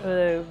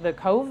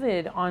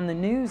COVID on the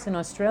news in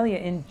Australia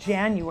in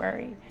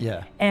January.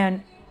 Yeah.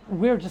 And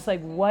we were just like,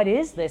 what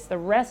is this? The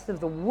rest of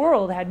the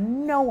world had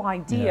no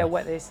idea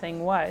what this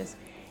thing was.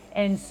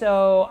 And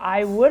so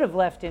I would have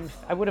left in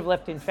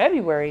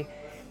February,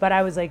 but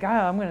I was like,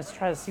 I'm going to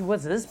try to see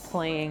what's this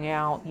playing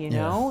out,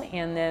 know?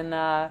 And then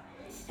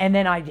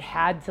I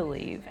had to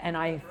leave, and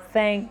I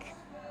thank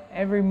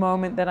every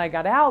moment that I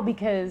got out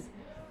because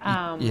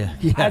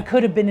I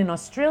could have been in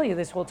Australia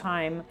this whole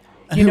time.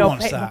 Who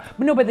wants that?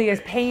 No, but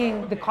there's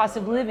paying the cost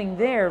of living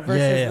there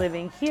versus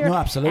living here. No,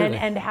 absolutely.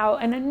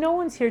 And no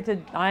one's here to.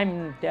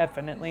 I'm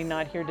definitely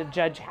not here to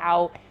judge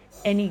how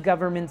any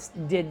governments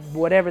did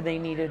whatever they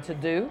needed to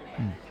do,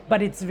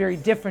 but it's very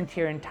different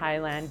here in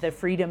Thailand. The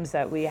freedoms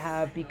that we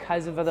have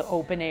because of the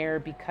open air,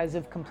 because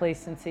of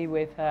complacency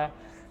with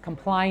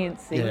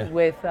compliancy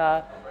with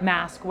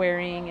mask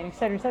wearing, and et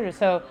cetera, et cetera.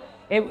 So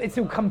it's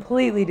a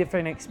completely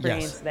different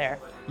experience there.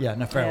 Yeah,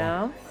 no, fair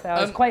enough. So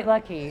I was quite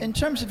lucky. In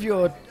terms of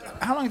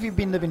how long have you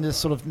been living this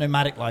sort of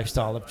nomadic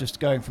lifestyle of just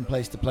going from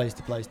place to place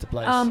to place to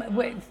place?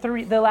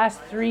 The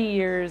last 3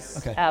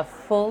 years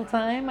full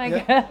time, I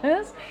Yeah.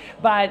 guess,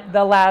 but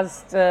the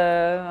last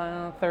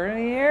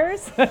 30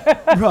 years,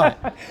 Right.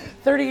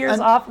 30 years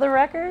off the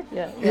record.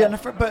 Yeah,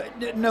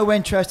 but no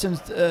interest in.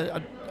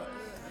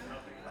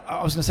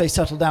 I was going to say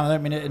settle down. I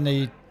don't mean it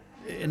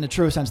in the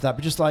truer sense of that,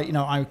 but just like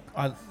I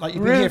like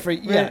you've been here for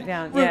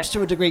roots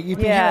to a degree. You've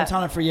been here in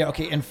Thailand for a year.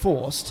 Okay,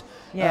 enforced.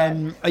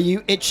 Yeah. Are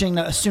you itching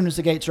that as soon as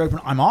the gates are open,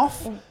 I'm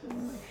off?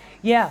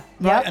 Yeah.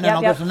 Right, and then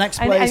I'll go to the next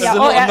place. There's a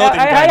lot of nodding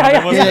going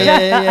on, wasn't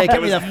there? Yeah.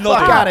 Get me the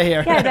fuck out of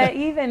here. Yeah, that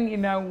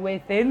even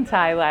within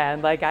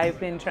Thailand, like I've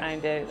been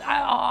trying to,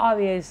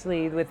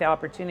 obviously with the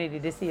opportunity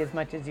to see as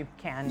much as you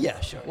can. Yeah,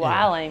 sure.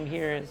 While I'm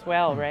here as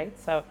well, right?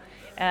 So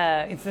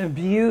it's a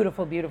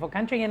beautiful, beautiful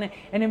country, and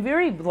I'm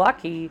very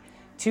lucky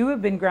to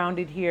have been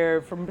grounded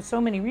here for so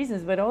many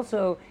reasons, but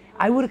also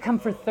I would have come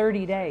for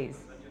 30 days.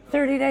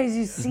 30 days,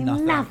 you see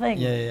nothing.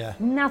 Yeah.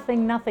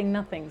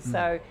 Nothing.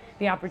 So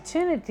the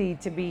opportunity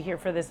to be here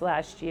for this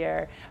last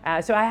year.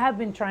 So I have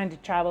been trying to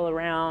travel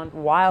around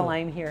while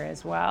I'm here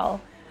as well.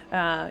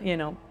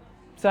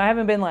 So I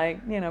haven't been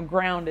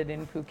grounded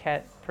in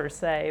Phuket per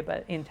se,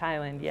 but in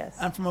Thailand, yes.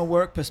 And from a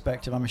work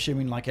perspective, I'm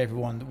assuming like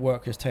everyone, the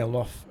work has tailed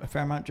off a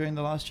fair amount during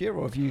the last year,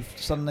 or have you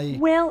suddenly...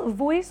 Well,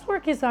 voice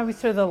work is always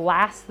sort of the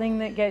last thing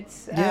that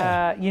gets,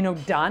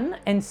 done.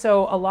 And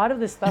so a lot of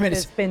the stuff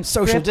has been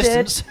social scripted.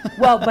 distance.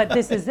 Well, but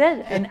this is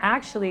it. And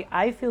actually,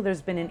 I feel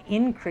there's been an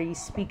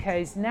increase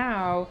because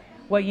now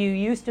what you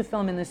used to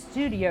film in the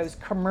studios,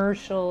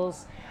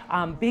 commercials,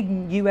 big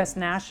U.S.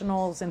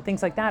 nationals and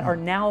things like that are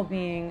now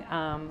being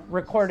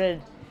recorded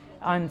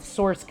on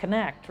Source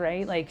Connect,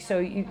 right? Like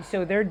so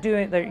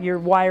they're you're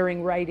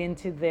wiring right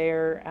into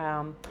their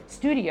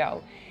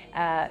studio.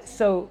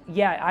 So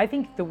yeah, I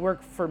think the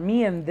work for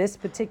me in this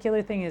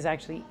particular thing is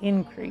actually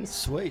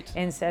increased. Sweet.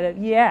 Instead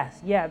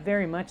of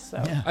very much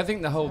so. Yeah. I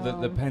think the whole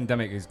the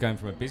pandemic is going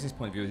from a business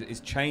point of view.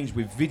 It's changed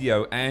with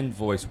video and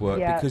voice work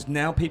because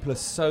now people are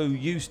so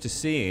used to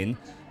seeing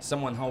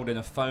someone holding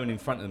a phone in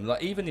front of them.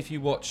 Like even if you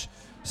watch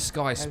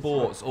Sky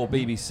Sports or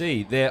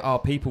BBC, there are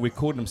people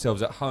recording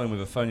themselves at home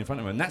with a phone in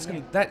front of them,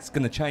 and that's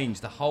going to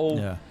change the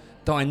whole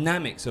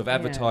dynamics of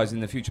advertising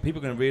in the future. People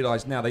are going to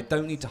realise now they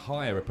don't need to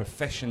hire a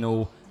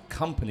professional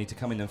company to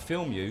come in and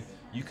film you.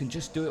 You can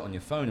just do it on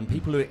your phone, and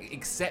people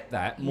accept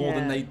that more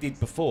than they did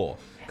before.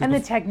 And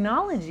the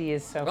technology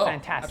is so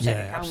fantastic.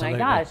 Yeah, oh my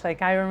gosh!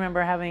 Like I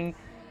remember having,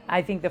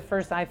 I think the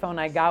first iPhone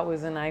I got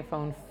was an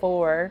iPhone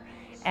 4.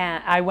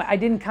 And I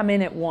didn't come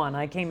in at 1.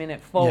 I came in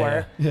at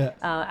 4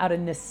 out of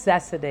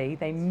necessity.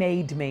 They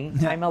made me.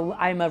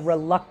 I'm a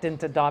reluctant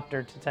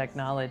adopter to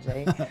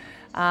technology,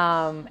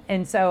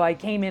 and so I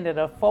came in at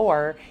a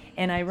 4.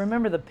 And I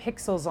remember the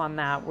pixels on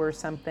that were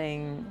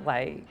something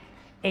like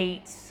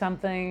 8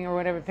 something or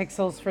whatever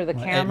pixels for the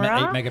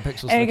camera. 8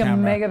 megapixels for the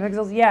camera.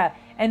 Megapixels, yeah.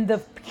 And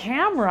the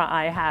camera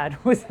I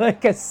had was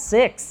like a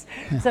 6.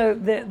 So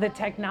the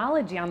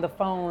technology on the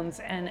phones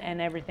and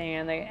everything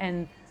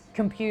and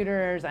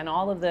computers and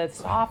all of the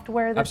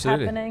software that's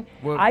happening.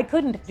 Well, I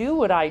couldn't do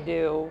what I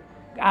do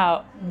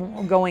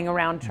going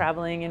around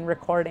traveling and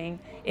recording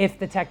if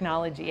the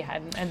technology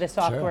hadn't and the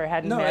software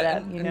hadn't met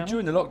up. And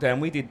during the lockdown,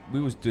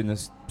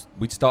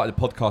 we started a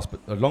podcast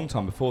a long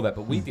time before that,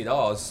 but we did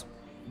ours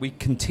we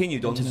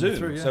continued on Zoom.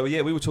 Through, So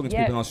we were talking to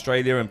people in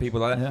Australia and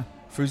people like that. Yeah.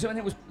 Through Zoom, and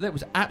it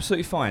was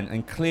absolutely fine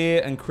and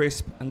clear and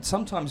crisp, and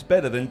sometimes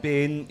better than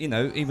being,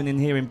 even in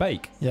here in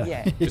Bake.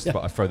 Yeah. Just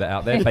thought I'd throw that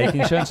out there. Bake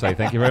in Shernsleigh,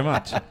 thank you very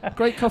much.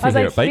 Great coffee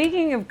here at Bake.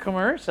 Speaking of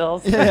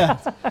commercials. Yeah.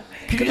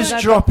 Could you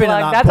just drop in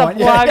at that that's point?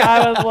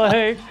 That's a plug.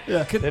 I was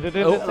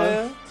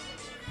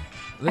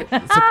like.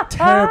 It's a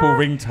terrible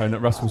ringtone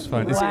at Russell's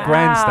phone. It's a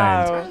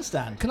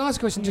grandstand. Can I ask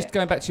a question, just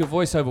going back to your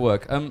voiceover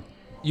work?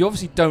 You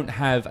obviously don't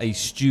have a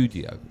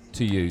studio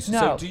to use. No,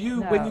 so do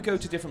you, when you go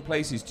to different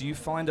places, do you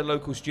find a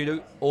local studio,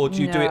 or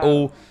do you do it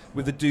all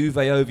with a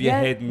duvet over your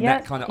head and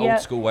that kind of old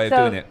school way of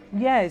doing it?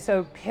 Yeah,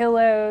 so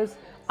pillows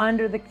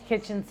under the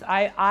kitchens.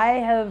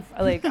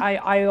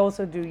 I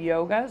also do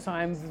yoga, so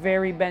I'm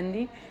very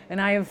bendy, and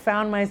I have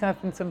found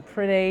myself in some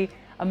pretty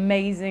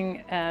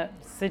amazing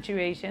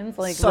situations,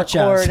 like such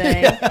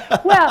recording.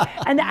 Well,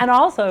 and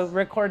also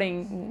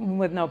recording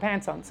with no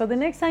pants on. So the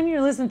next time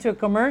you're listening to a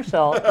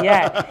commercial,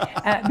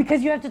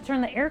 because you have to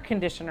turn the air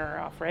conditioner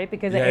off, right?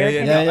 Because the air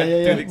conditioner,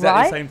 I do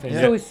exactly the same thing.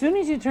 So as soon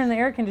as you turn the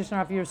air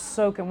conditioner off, you're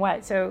soaking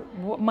wet. So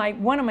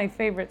one of my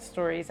favorite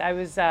stories, I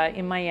was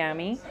in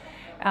Miami.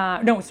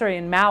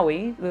 In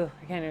Maui. Ugh,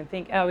 I can't even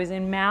think. I was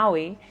in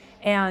Maui.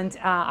 And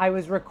I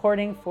was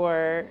recording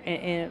for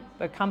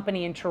a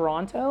company in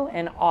Toronto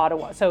and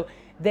Ottawa. So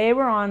they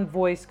were on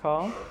voice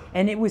call,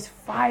 and it was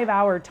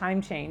 5-hour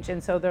time change.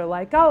 And so they're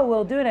like, oh,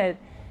 we'll do it at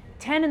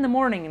 10 in the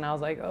morning. And I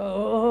was like,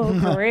 oh,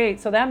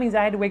 great. So that means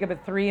I had to wake up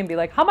at 3 and be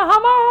like, hama,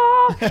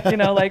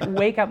 hama, like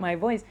wake up my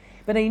voice.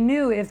 But I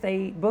knew if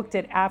they booked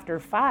it after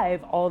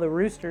 5, all the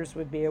roosters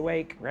would be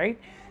awake, right?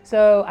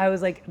 So I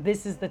was like,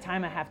 this is the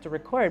time I have to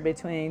record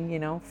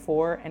between,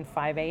 4 and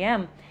 5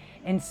 a.m.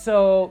 And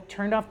so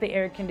turned off the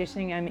air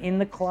conditioning. I'm in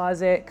the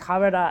closet,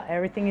 covered up.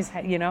 Everything is,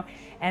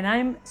 and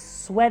I'm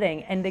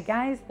sweating. And the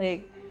guys,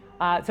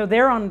 so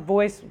they're on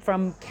voice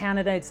from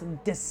Canada. It's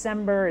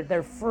December.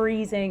 They're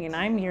freezing, and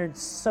I'm here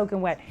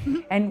soaking wet.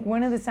 And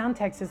one of the sound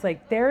techs is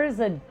like, there is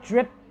a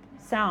drip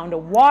sound, a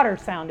water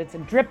sound. It's a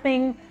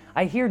dripping.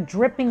 I hear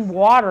dripping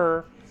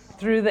water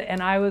through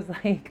and I was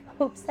like,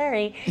 oh,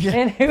 sorry. Yeah.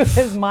 And it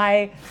was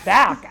my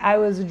back. I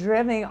was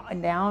dripping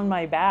down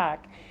my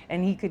back.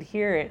 And he could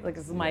hear it, like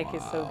his mic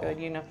is so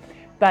good,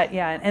 But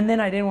yeah, and then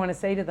I didn't want to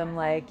say to them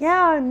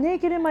I'm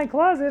naked in my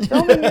closet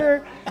filming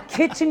your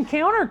kitchen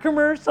counter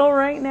commercial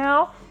right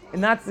now.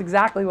 And that's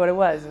exactly what it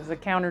was. It was a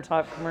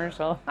countertop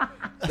commercial.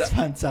 That's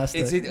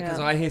fantastic. Because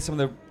I hear some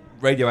of the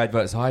radio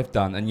adverts I've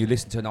done, and you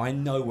listen to it, and I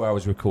know where I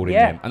was recording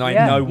them, and I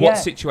know what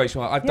situation.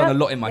 I've done a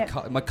lot in my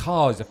car. My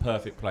car is a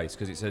perfect place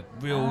because it's a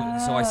real.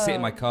 So I sit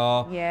in my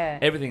car,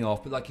 everything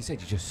off. But like you said,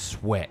 you just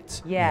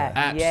sweat.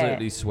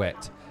 Absolutely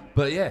sweat.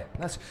 But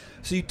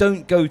so you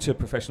don't go to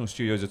professional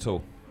studios at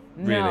all,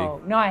 really?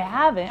 No, I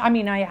haven't. I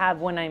mean, I have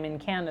when I'm in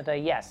Canada.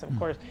 Yes, of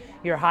course,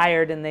 you're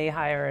hired and they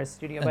hire a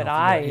studio, but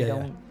I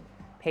don't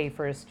pay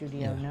for a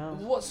studio. No.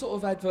 What sort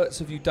of adverts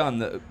have you done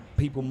that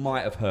people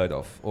might have heard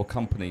of, or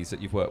companies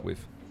that you've worked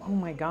with? Oh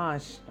my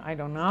gosh, I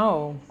don't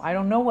know. I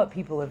don't know what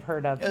people have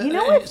heard of.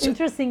 What's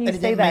interesting you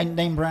say that?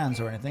 Name brands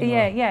or anything?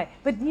 Yeah.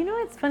 But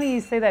it's funny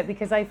you say that,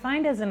 because I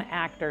find as an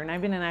actor, and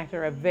I've been an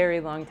actor a very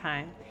long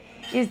time,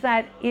 is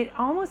that it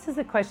almost is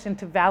a question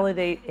to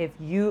validate if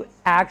you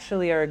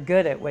actually are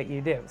good at what you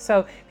do.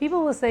 So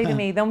people will say to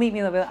me, they'll meet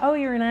me, they'll be like, oh,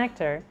 you're an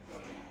actor.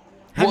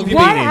 What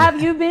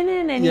have you been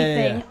in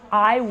anything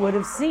I would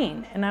have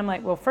seen? And I'm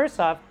like, well, first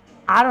off,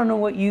 I don't know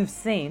what you've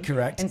seen.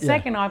 Correct. And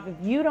second off, if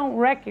you don't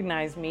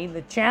recognize me,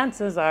 the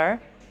chances are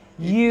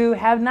you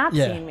have not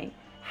seen me.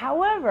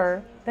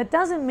 However, that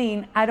doesn't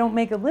mean I don't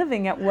make a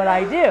living at what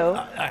I do.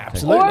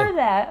 Absolutely. Or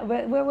that,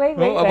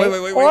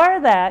 wait. Or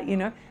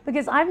that,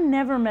 because I've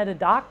never met a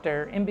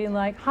doctor and been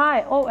like,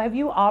 hi, have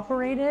you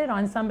operated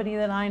on somebody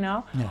that I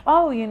know? Yeah.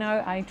 Oh,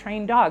 I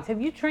train dogs.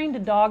 Have you trained a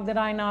dog that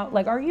I know?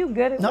 Like, are you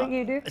good at what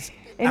you do? It's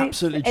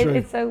absolutely true.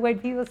 It's so when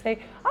people say,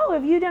 oh,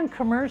 have you done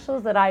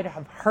commercials that I'd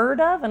have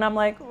heard of? And I'm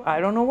like, I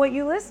don't know what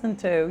you listen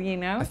to,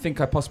 I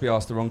think I possibly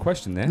asked the wrong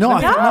question there.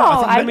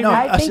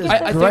 I think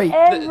it's great.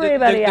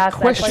 Everybody asks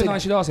the question I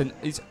should ask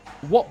is,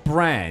 what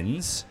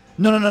brands...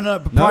 No.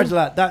 But prior to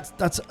that,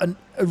 that's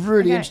a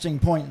really interesting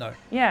point, though.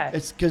 Yeah.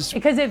 It's because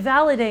it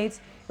validates,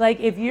 like,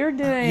 if you're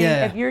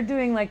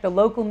doing like the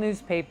local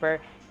newspaper,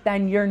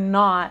 then you're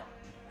not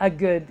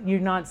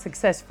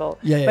successful.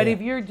 But if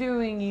you're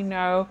doing,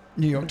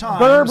 New York Times,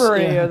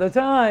 Burberry or the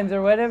Times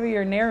or whatever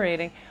you're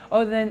narrating,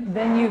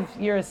 then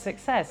you're a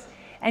success.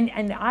 And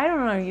I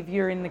don't know if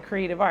you're in the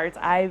creative arts.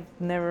 I've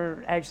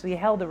never actually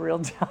held a real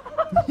job.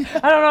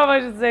 I don't know if I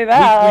should say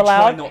that out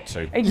loud. We try not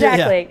to.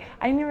 Exactly. Yeah.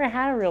 I never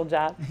had a real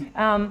job.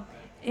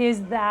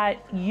 Is that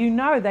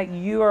that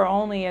you are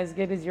only as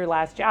good as your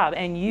last job,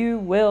 and you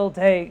will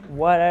take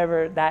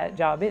whatever that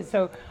job is.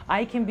 So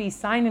I can be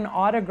signing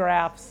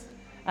autographs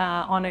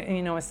on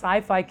a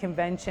sci-fi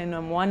convention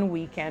on one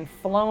weekend,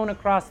 flown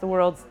across the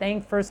world,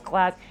 staying first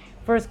class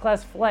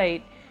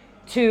flight,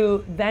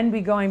 to then be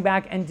going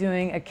back and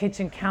doing a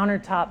kitchen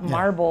countertop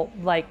marble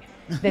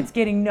that's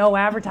getting no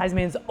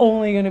advertisement. It's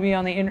only going to be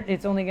on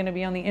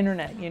the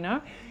internet.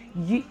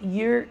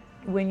 You're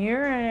when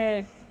you're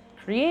a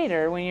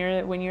creator,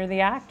 when you're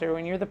the actor,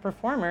 when you're the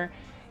performer,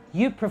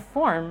 you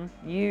perform.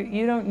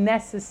 You don't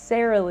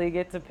necessarily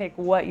get to pick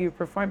what you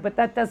perform, but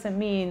that doesn't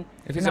mean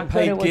if it's a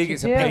paid gig,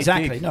 it's a paid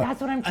exactly, gig. No.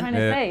 That's what I'm trying to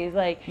say. Is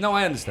like, no,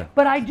 I understand.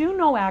 But I do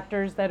know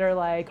actors that are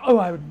like, oh,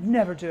 I would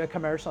never do a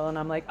commercial, and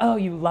I'm like, oh,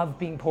 you love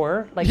being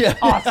poor, like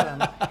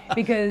awesome,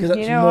 because that's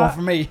you know more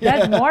for me.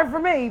 That's more for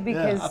me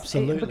because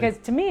absolutely. Because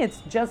to me it's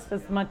just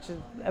as much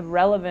a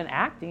relevant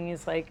acting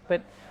is like,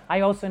 but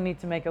I also need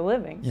to make a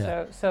living.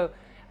 Yeah. So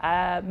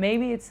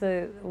maybe it's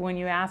when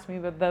you ask me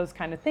about those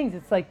kind of things,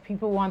 it's like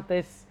people want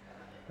this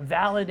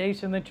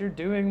validation that you're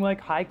doing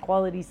like high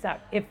quality stuff.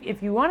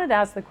 If you wanted to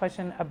ask the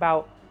question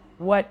about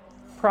what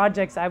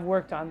projects I've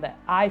worked on that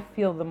I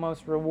feel the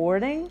most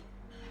rewarding.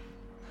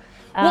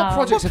 What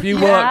projects have you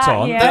worked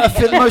on? That I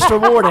feel the most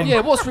rewarding. Yeah,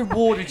 what's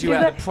rewarded you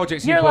out of the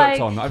projects you've worked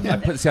on? I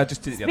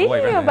just did it the other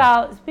way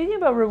around. Speaking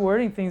about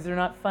rewarding things, they're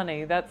not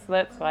funny. That's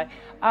why.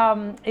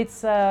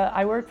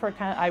 I work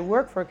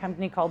for a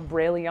company called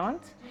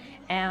Brailliant,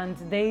 and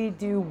they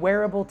do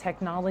wearable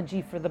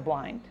technology for the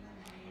blind.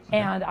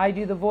 And I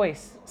do the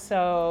voice,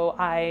 so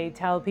I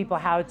tell people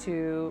how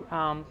to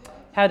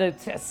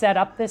set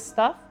up this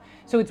stuff.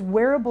 So it's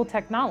wearable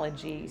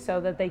technology so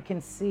that they can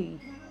see.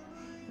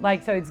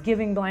 So it's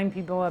giving blind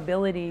people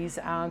abilities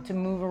to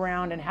move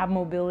around and have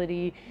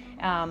mobility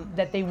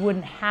that they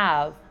wouldn't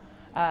have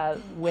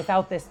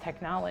without this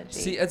technology.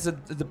 See,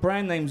 the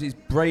brand name is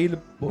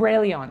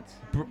Brailliant,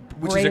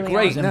 which is a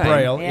great name.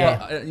 Braille,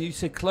 yeah. You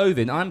said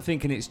clothing. I'm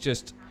thinking it's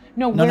just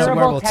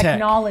wearable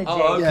technology.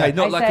 Oh, okay.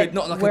 Not like a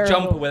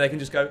jumper where they can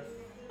just go.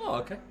 Oh,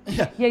 okay.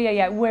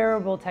 Yeah.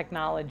 Wearable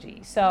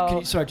technology.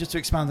 So. Sorry, just to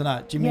expand on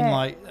that. Do you mean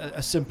like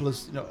as simple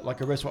as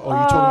like a wristwatch, or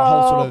are you talking a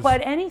whole sort of?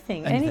 But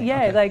anything.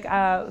 Okay. Like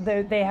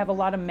they have a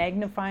lot of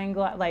magnifying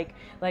glass, like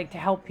to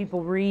help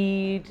people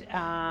read.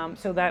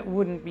 So that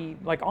wouldn't be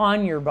like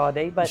on your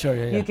body, but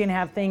you can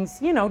have things,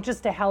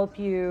 just to help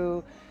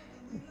you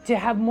to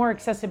have more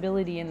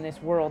accessibility in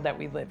this world that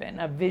we live in,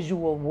 a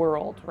visual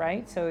world,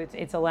 right? So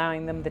it's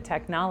allowing them the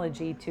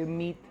technology to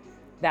meet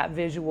that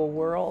visual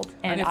world,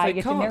 and if I they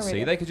get can't to narrate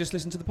see, it. they could just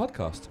listen to the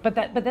podcast. But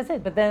that's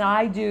it. But then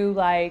I do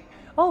like,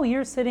 oh,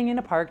 you're sitting in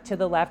a park. To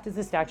the left is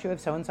a statue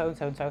of so and so and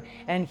so and so,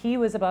 and he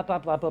was a blah blah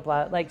blah blah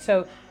blah. Like,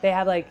 so they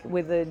have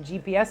with the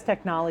GPS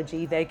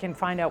technology, they can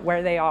find out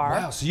where they are.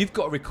 Wow! So you've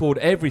got to record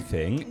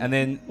everything, and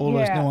then all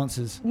those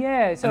nuances.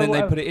 Yeah. So and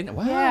then they put it in.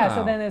 Wow. Yeah.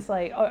 So then it's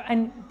like, oh,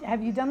 and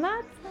have you done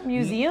that?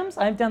 Museums?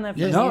 I've done that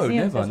for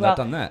museums never. as well. I've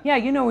done that. Yeah,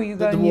 where you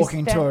go. The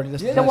walking tour.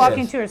 The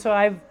walking tour. So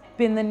I've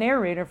been the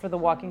narrator for the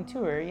walking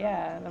tour.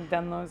 Yeah, I've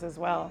done those as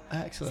well.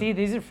 Excellent. See,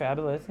 these are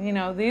fabulous.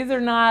 These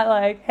are not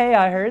like, hey,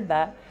 I heard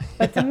that.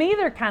 But to me,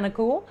 they're kind of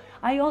cool.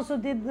 I also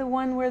did the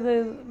one where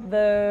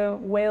the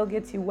whale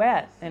gets you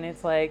wet. And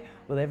it's like,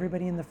 will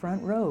everybody in the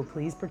front row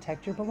please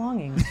protect your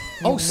belongings?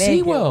 Oh,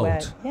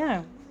 SeaWorld.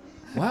 Yeah.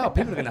 Wow,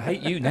 people are going to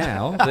hate you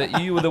now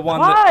that you were the one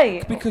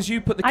Why? because you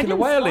put the killer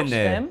whale in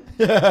there.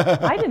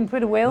 I didn't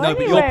put a whale No,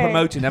 anyway. but you're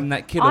promoting having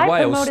that killer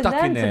whale stuck in there.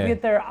 I promoted them to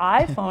get their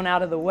iPhone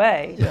out of the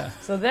way.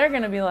 So they're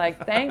going to be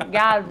like, thank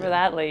God for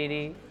that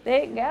lady.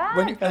 Thank God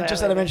for that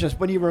just out of interest,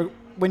 when you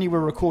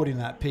were recording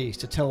that piece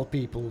to tell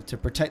people to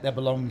protect their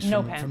belongings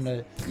from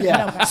the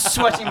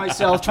sweating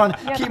myself, trying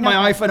to keep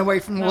my iPhone away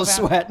from all the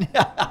sweat.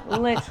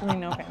 Literally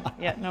no pants.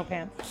 Yeah, no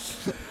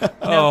pants.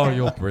 Pants.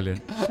 You're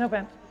brilliant. No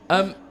pants.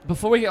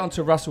 Before we get on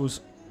to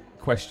Russell's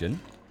question,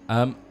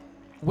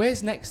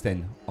 where's next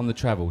then on the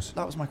travels?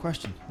 That was my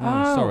question.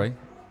 Oh, sorry.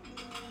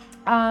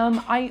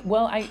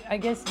 I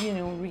guess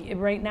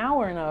right now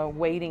we're in a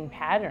waiting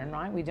pattern,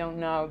 right? We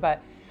don't know,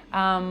 but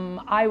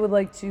I would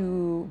like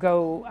to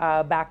go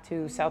back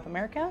to South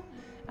America.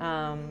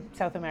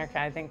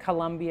 I think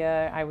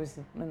Colombia. I was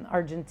in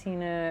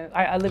Argentina.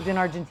 I lived in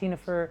Argentina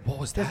for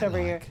just over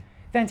a year.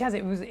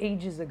 Fantastic. It was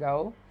ages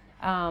ago,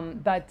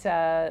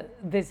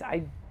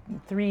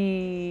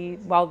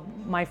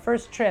 my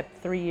first trip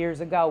 3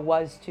 years ago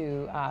was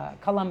to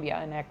Colombia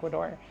and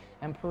Ecuador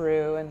and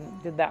Peru,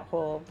 and did that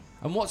whole.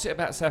 And what's it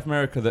about South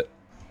America that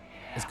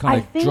is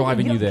kind of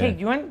driving you there? Okay,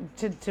 you want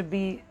to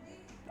be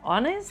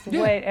honest?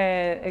 Yeah. Wait,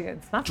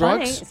 it's not drugs?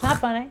 funny. It's not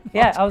funny.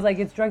 Yeah, I was like,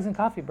 it's drugs and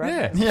coffee, bro.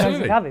 Yeah, drugs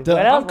and coffee.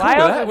 What else? Why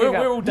else?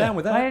 We're all down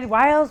with that.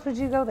 Why else would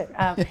you go there?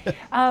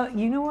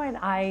 You know what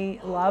I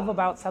love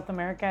about South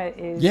America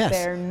is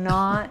they're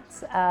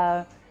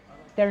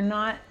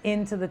not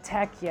into the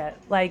tech yet.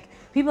 Like,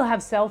 people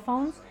have cell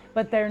phones,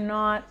 but they're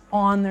not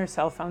on their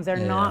cell phones. They're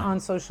not on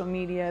social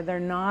media. They're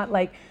not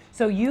like,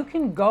 so you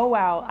can go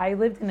out. I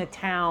lived in a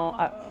town,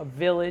 a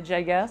village,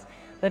 I guess,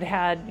 that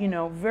had,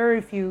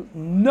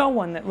 no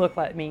one that looked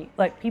like me.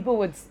 Like, people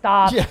would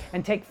stop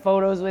and take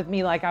photos with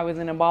me like I was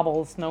an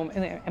abominable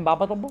snowman.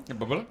 Abominable?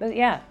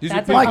 Yeah.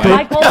 That's Michael.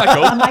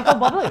 A Michael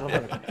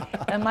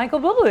Bublé. A Michael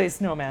Bublé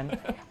snowman.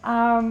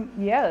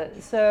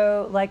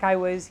 So like I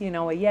was, a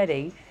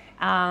Yeti.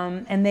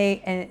 And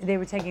they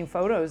were taking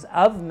photos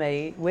of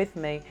me, with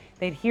me.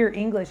 They'd hear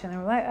English and they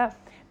were like,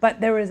 but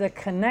there was a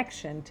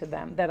connection to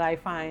them that I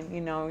find,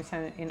 in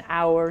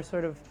our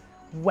sort of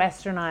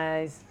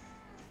westernized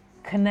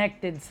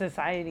connected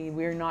society.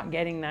 We're not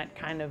getting that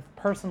kind of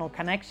personal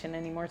connection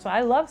anymore. So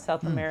I love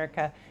South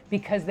America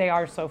because they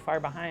are so far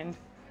behind,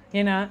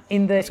 in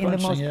the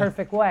most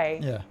perfect way.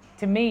 Yeah.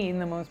 To me, in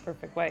the most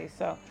perfect way.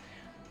 So,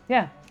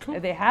 yeah, cool.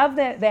 They have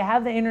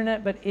the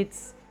internet, but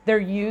they're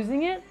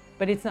using it,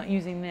 but it's not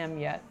using them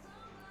yet.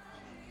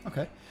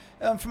 Okay.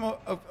 From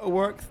a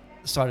work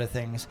side of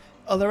things,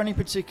 are there any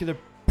particular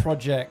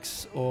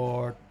projects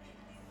or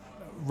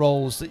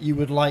roles that you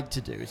would like to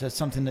do? Is there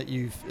something that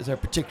is there a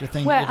particular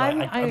thing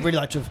I'd really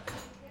like to have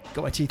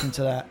got my teeth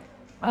into that?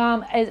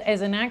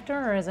 As an actor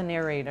or as a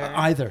narrator?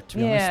 Either, to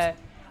be honest.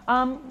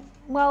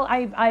 Well,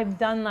 I've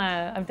done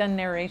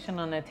narration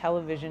on a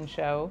television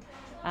show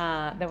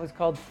that was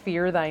called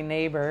Fear Thy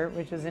Neighbor,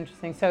 which was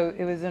interesting. So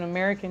it was an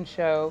American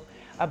show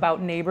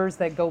about neighbors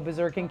that go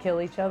berserk and kill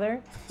each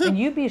other. And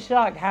you'd be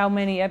shocked how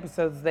many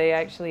episodes they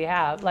actually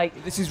have.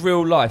 Like, this is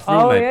real life,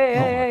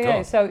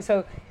 yeah.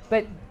 So,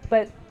 but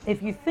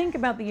if you think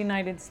about the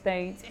United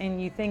States and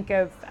you think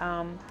of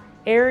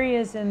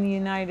areas in the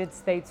United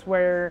States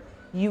where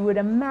you would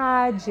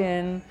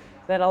imagine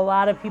that a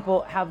lot of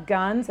people have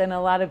guns and a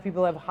lot of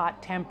people have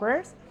hot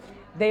tempers,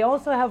 they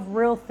also have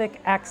real thick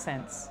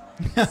accents.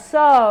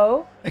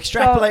 So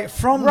extrapolate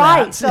from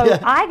right, that. So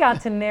I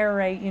got to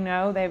narrate,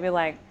 they'd be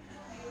like,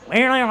 I'd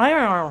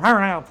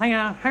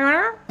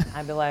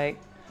be like,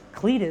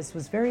 Cletus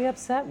was very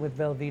upset with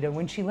Velveeta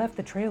when she left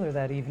the trailer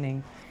that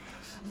evening.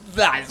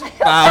 I'm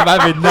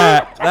having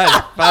that.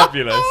 That's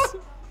fabulous.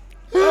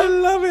 I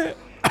love it.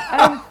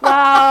 And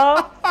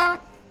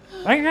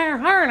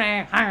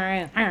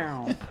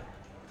so,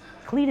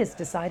 Cletus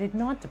decided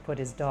not to put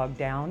his dog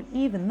down,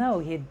 even though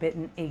he had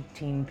bitten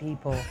 18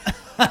 people.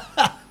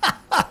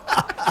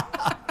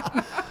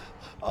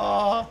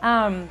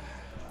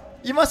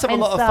 You must have a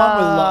lot of fun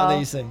with a lot of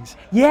these things.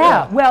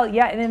 Yeah. Well,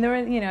 yeah, and then there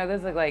were,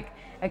 there's like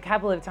a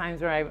couple of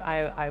times where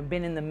I've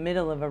been in the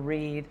middle of a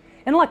read,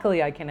 and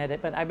luckily I can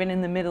edit, but I've been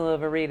in the middle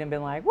of a read and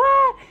been like,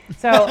 what?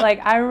 So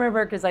I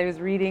remember because I was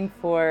reading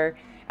for,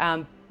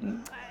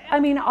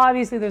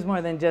 obviously there's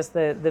more than just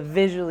the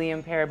visually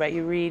impaired, but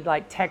you read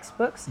like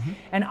textbooks,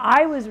 and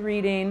I was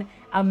reading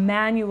a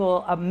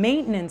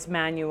maintenance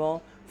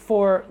manual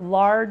for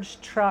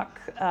large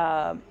truck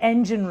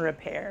engine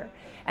repair,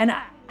 and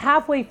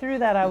halfway through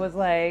that I was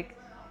like,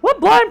 what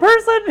blind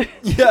person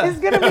is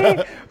going to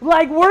be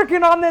like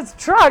working on this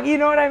truck? You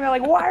know what I mean?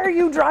 Like, why are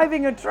you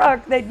driving a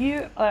truck that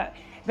you, but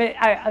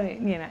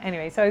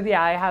anyway, so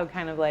yeah, I have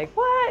kind of like,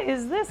 what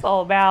is this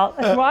all about?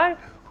 Like, why,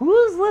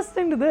 who's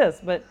listening to this?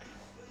 But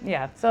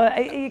yeah, so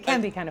it can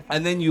be kind of fun.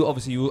 And then you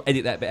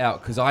edit that bit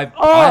out, because I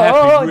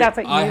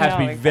have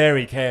to be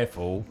very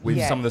careful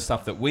with some of the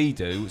stuff that we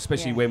do,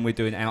 especially when we're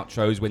doing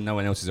outros when no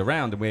one else is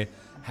around and we're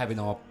having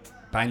our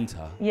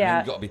banter. Yeah.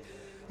 You've got to be.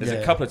 There's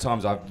a couple of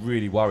times I've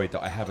really worried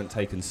that I haven't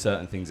taken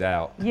certain things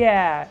out.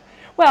 Yeah.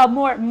 Well,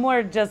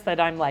 more just that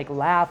I'm like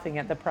laughing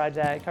at the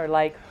project, or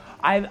like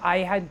I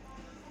had.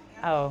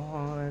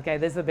 Oh, okay.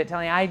 This is a bit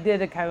telling. I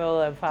did a couple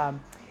of.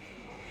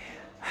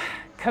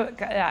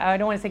 I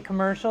don't want to say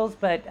commercials,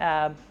 but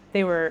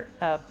they were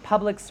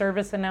public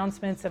service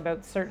announcements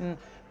about certain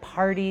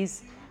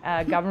parties,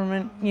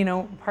 government,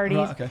 parties.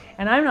 Right, okay.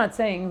 And I'm not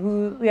saying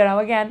who,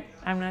 again,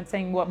 I'm not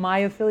saying what my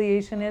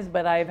affiliation is,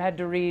 but I've had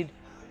to read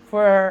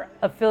for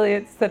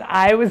affiliates that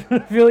I was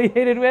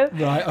affiliated with.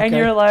 Right, okay. And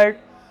you're like,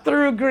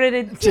 through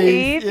gritted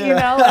teeth,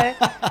 the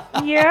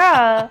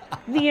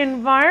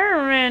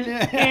environment,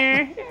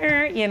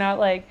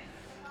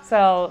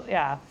 so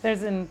yeah,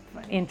 there's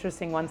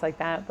interesting ones like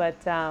that, but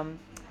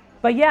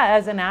yeah,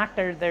 as an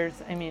actor,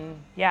 there's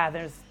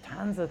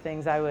tons of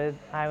things I would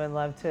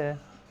love to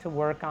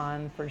work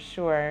on for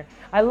sure.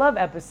 I love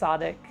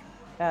episodic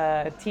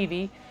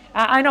TV.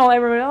 I know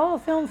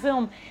everybody, film.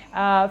 Films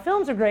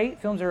are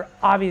great. Films are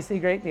obviously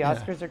great. The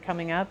Oscars are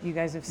coming up. You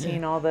guys have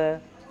seen all the.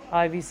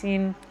 Have you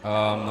seen?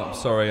 I'm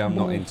sorry, I'm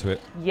not into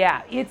it.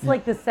 Yeah, it's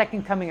like the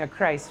second coming of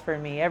Christ for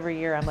me. Every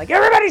year I'm like,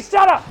 everybody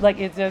shut up! Like,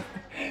 it's just,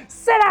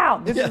 sit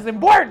down! This is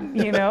important,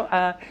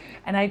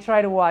 And I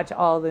try to watch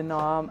all the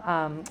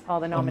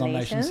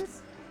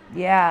nominations.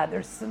 Yeah,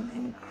 there's some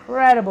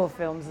incredible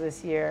films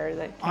this year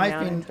that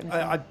came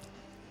out.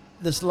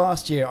 This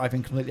last year, I've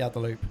been completely out the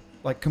loop.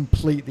 Like,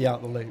 completely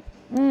out the loop.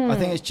 I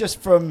think it's just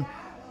from...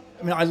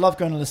 I love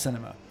going to the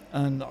cinema.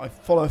 And I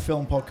follow a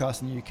film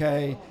podcast in the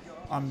UK.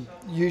 I'm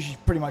usually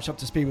pretty much up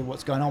to speed with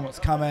what's going on, what's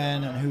coming,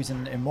 and who's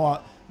in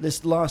what.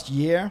 This last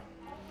year,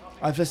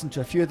 I've listened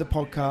to a few of the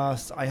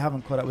podcasts. I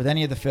haven't caught up with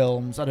any of the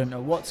films. I don't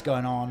know what's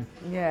going on.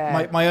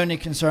 Yeah. My only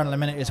concern at the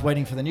minute is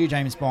waiting for the new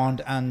James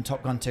Bond and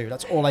Top Gun 2.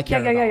 That's all I care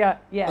about.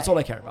 Yeah. That's all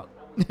I care about.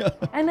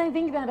 And I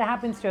think that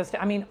happens to us.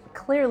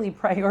 Clearly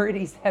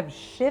priorities have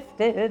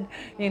shifted,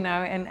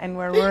 and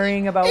we're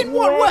worrying about in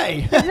what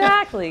way?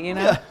 Exactly,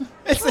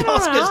 It's the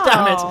Oscars,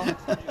 damn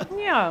it.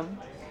 Yeah.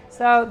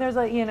 So there's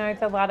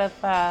it's a lot of,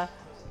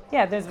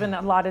 there's been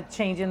a lot of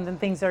changes and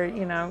things are,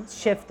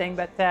 shifting.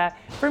 But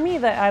for me,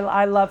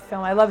 I love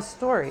film. I love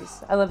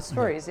stories.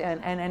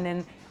 And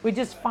then we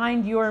just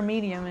find your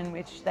medium in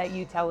which that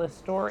you tell a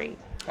story.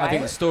 Right? I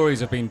think the stories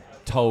have been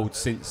told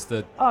since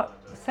the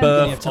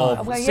birth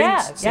of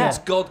since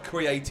God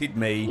created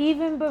me.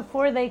 Even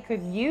before they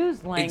could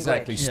use language.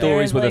 Exactly,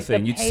 stories were the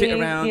thing. You'd sit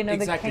around,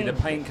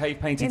 the cave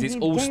paintings. It's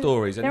all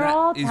stories, and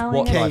that is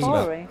what life's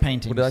about.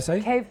 Paintings. What did I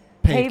say? Cave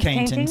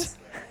paintings.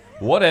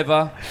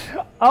 Whatever.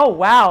 Oh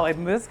wow!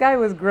 And this guy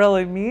was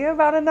grilling me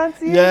about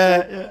enunciation.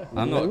 Yeah.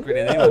 I'm not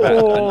grilling anyone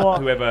about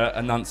whoever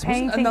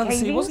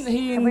enunciated. Wasn't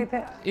he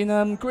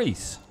in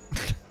Greece?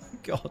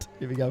 God,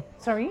 here we go.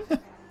 Sorry,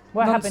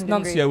 what happened?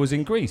 Nuncio was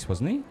in Greece,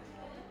 wasn't he?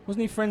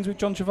 Wasn't he friends with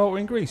John Travolta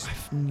in Greece? I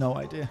have no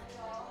idea.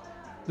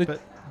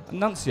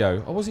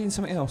 Nuncio, or was he in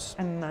something else?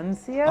 A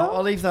nuncio?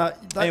 I'll leave that.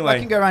 Anyway. That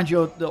can go around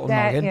your little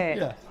noggin.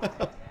 Yeah.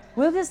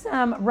 We'll just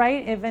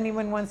write if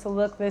anyone wants to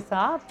look this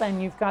up,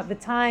 and you've got the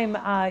time.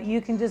 You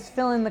can just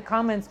fill in the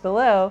comments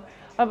below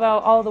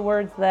about all the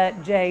words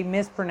that Jay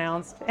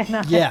mispronounced. And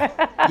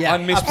I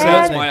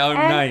mispronounced my own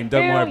name.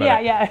 Don't worry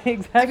about it. Yeah,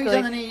 exactly. Have you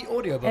done any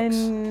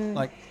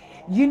audiobooks?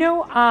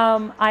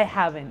 I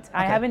haven't. Okay.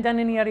 I haven't done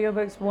any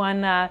audiobooks.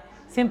 One,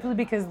 simply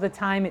because of the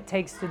time it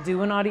takes to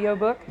do an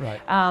audiobook. Right.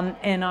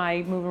 And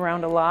I move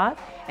around a lot,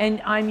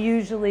 and I'm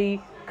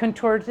usually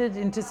contorted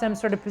into some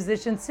sort of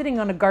position sitting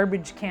on a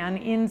garbage can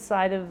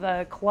inside of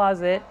the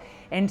closet,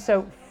 and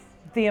so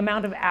the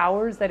amount of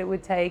hours that it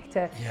would take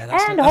to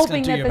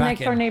hoping that the next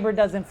door neighbor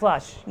doesn't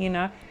flush,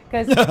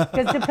 because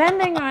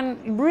depending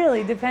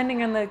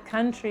on the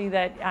country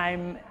that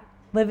I'm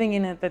living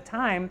in at the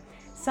time,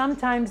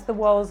 sometimes the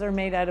walls are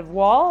made out of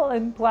wall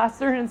and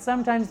plaster, and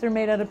sometimes they're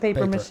made out of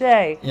paper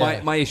mache. Yeah.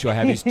 My issue I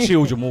have is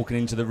children walking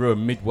into the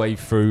room midway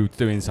through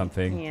doing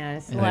something.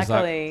 Yes,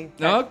 luckily.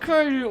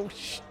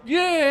 Thanks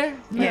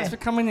for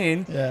coming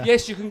in. Yeah.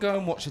 Yes, you can go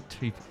and watch a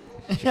TV.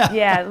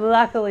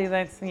 Luckily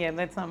that's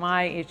not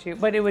my issue.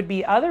 But it would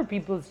be other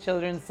people's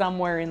children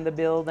somewhere in the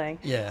building.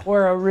 Yeah.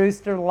 Or a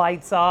rooster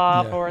lights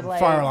off, or like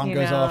fire alarm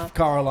goes off,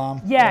 car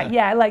alarm.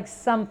 Like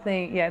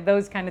something. Yeah,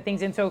 those kind of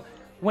things. And so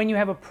when you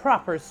have a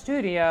proper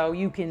studio,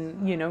 you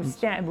can,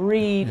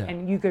 read,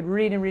 and you could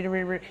read and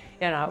read,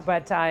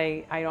 but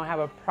I don't have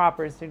a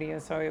proper studio,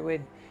 so it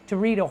would, to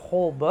read a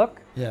whole book.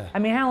 Yeah. I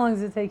mean, how long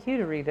does it take you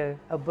to read a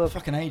book?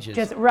 Fucking ages.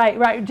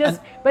 But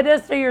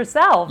just for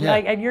yourself,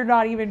 and you're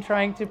not even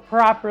trying to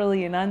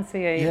proproperly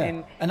enunciate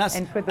and put the words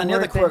in. And the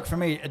other quirk for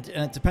me, and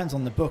it depends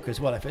on the book as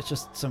well. If it's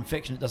just some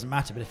fiction, it doesn't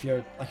matter. But if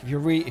you're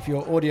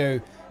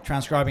audio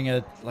transcribing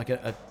a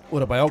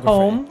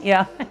autobiography.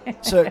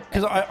 So,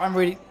 because I'm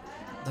reading.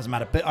 Doesn't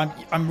matter, but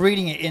I'm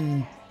reading it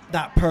in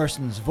that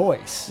person's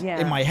voice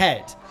in my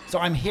head, so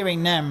I'm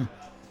hearing them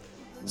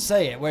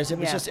say it. Whereas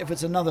if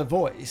it's another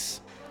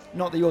voice,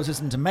 not that yours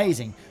isn't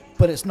amazing,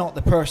 but it's not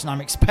the person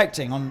I'm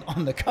expecting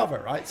on the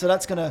cover, right? So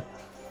that's gonna.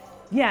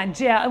 And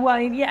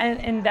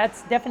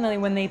that's definitely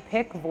when they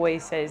pick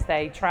voices,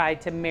 they try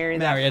to marry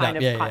that kind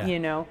of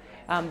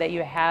that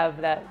you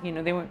have that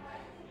they won't.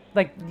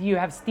 Like, you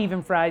have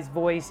Stephen Fry's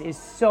voice is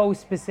so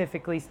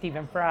specifically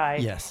Stephen Fry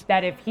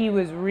that if he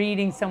was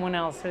reading someone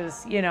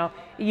else's,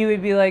 you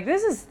would be like,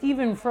 this is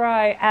Stephen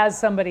Fry as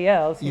somebody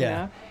else, you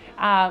know?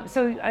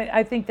 So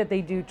I think that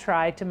they do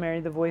try to marry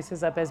the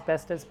voices up as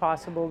best as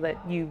possible, that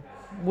you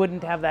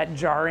wouldn't have that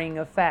jarring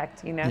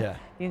effect,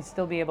 You'd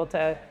still be able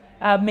to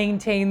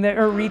maintain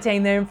or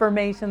retain the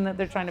information that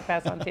they're trying to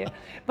pass on to you.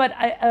 But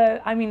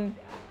I mean,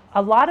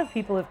 a lot of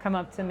people have come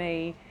up to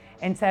me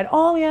and said,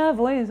 "Oh yeah,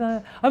 voice.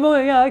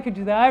 I could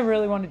do that. I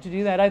really wanted to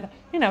do that.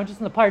 Just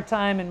in the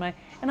part-time and I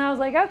was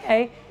like,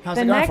 okay. How's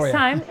it going for you?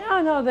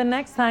 The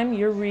next time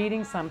you're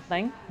reading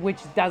something, which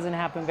doesn't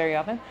happen very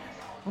often,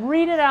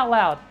 read it out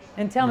loud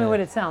and tell me what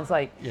it sounds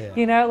like.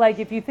 Yeah. Like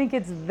if you think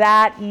it's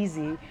that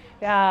easy,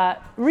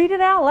 read it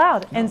out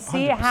loud and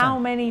see 100%. How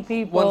many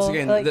people. Once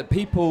again, the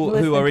people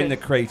who are in the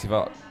creative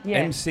art,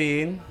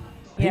 MCing.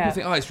 People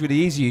think, it's really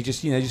easy. You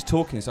just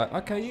talking. It's like,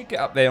 okay, you get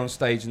up there on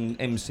stage and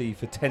MC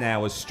for 10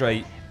 hours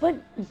straight. But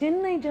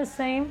didn't they just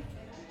say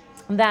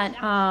that,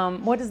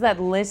 what is that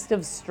list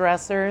of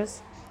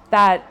stressors?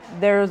 That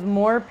there's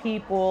more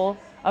people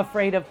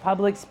afraid of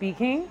public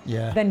speaking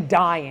than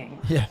dying.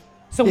 Yeah.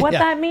 So what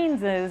that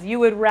means is you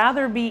would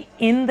rather be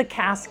in the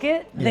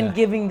casket than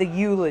giving the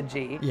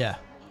eulogy. Yeah.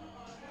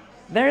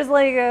 There's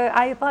like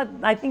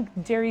I think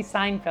Jerry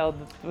Seinfeld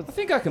was. I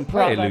think I can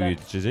play a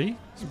eulogy.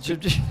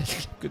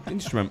 Good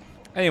instrument.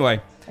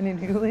 Anyway.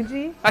 An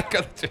eulogy? I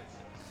got it.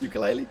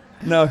 Ukulele?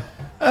 No.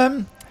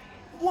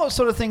 What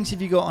sort of things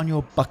have you got on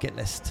your bucket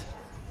list?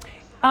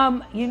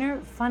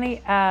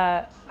 Funny.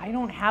 I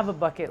don't have a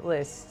bucket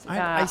list.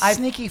 I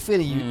sneaky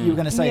feeling you were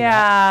going to say that.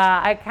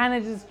 Yeah, I kind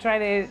of just try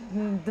to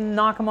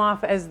knock them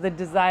off as the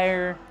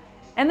desire.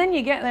 And then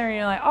you get there and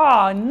you're like,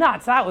 oh,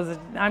 nuts!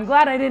 I'm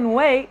glad I didn't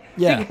wait.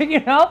 Yeah. Or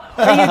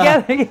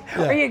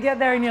you get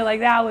there and you're like,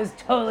 that was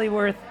totally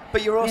worth.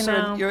 But you're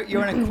also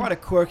you're in quite a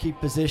quirky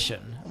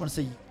position. I want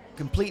to say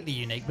completely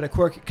unique, but a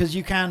quirky because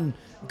you can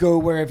go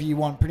wherever you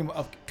want, pretty much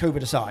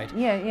COVID aside.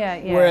 Yeah.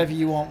 Wherever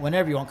you want,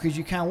 whenever you want, because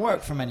you can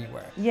work from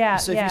anywhere. Yeah.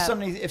 So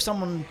if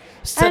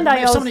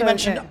somebody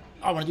mentioned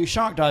I want to do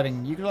shark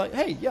diving. You could like,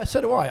 hey, yeah,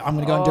 so do I. I'm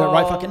going to go and do it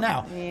right fucking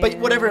now. Yeah. But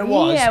whatever it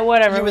was. Yeah,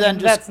 whatever. You were then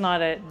just, that's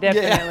not it.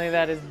 Definitely,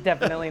 that is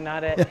definitely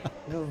not it.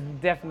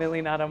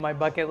 Definitely not on my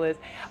bucket list.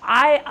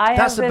 I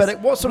that's have this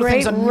what sort of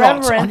things are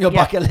not on your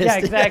bucket list? Yeah,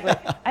 exactly.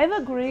 I have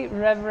a great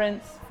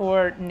reverence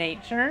for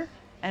nature,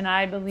 and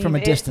I believe from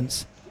a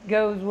distance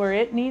goes where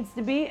it needs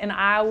to be, and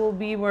I will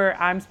be where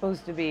I'm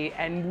supposed to be,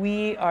 and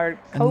we are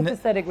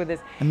copacetic with this.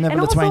 And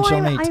never the twain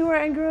shall meet. I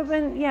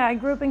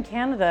grew up in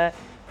Canada.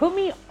 Put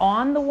me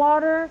on the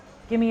water,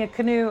 give me a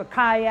canoe, a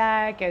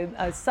kayak,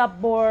 a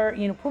supboard,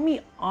 put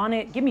me on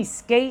it, give me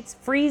skates,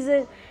 freeze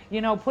it,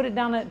 put it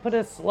down, put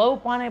a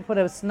slope on it, put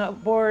a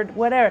snowboard,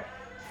 whatever,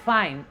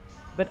 fine.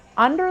 But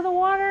under the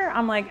water,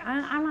 I'm like,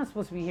 I'm not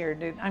supposed to be here,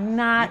 dude. I'm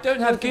not. You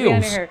don't have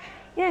gills.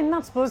 Yeah, I'm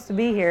not supposed to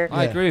be here.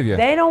 I agree with you.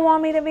 They don't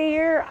want me to be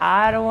here.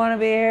 I don't want to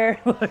be here.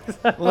 A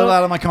little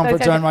out of my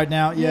comfort zone right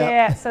now. Yeah.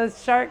 Yeah. So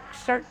shark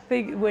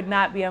thing would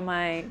not be on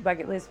my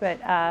bucket list, but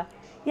I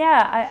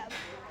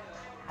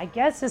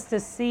guess just to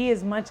see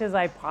as much as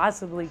I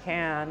possibly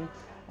can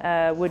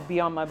would be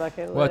on my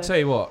bucket list. Well, I tell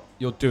you what,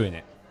 you're doing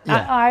it.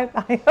 Yeah.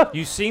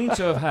 You seem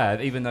to have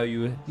had, even though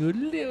you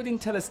didn't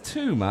tell us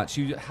too much,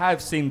 you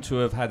have seemed to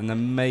have had an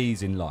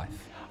amazing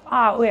life.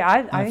 Oh,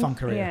 yeah, a fun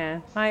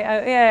career.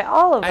 Yeah,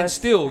 all of us. And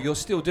still, you're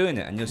still doing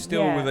it, and you're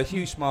still Yeah. with a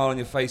huge smile on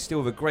your face,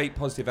 still with a great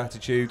positive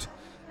attitude,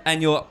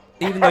 and you're,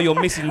 even though you're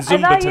missing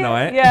Zumba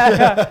tonight,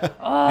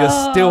 you're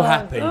still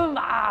happy.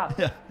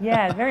 Zumba.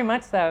 Yeah, very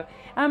much so.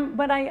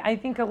 But I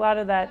think a lot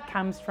of that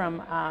comes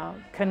from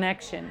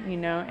connection,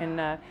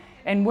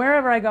 and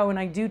wherever I go, and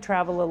I do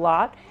travel a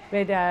lot,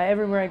 but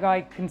everywhere I go,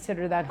 I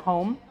consider that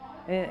home.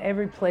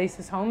 Every place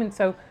is home, and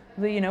so,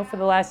 for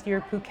the last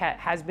year, Phuket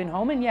has been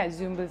home, and yeah,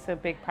 Zumba is a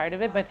big part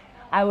of it, but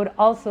I would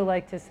also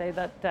like to say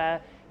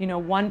that,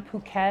 One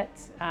Phuket,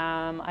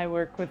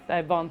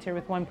 I volunteer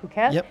with One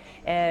Phuket,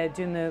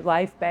 doing the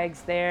life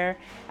bags there,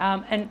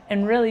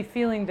 and really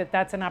feeling that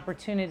that's an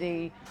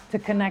opportunity to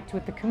connect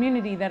with the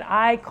community that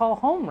I call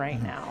home right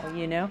now,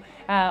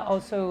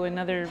 Also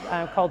another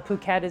called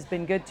Phuket has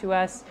been good to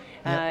us.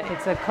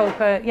 It's called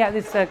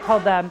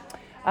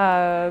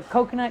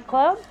Coconut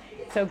Club.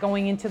 So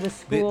going into the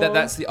school.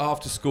 That's the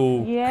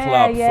after-school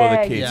club for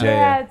the kids.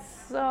 Yeah, it's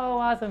so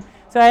awesome.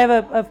 So I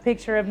have a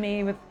picture of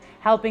me with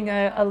helping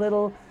a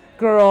little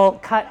girl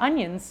cut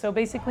onions. So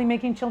basically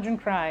making children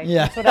cry.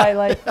 Yeah. That's what I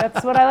like.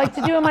 That's what I like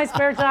to do in my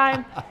spare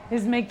time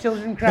is make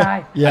children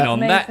cry. Yeah. And on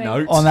that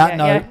note,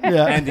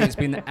 Andy, it's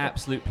been an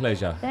absolute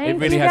pleasure. Thank It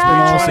really you has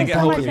guys. been. Trying to get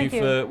hold of Thank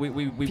you you.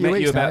 we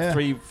met you about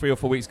 3 or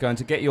 4 weeks ago, and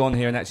to get you on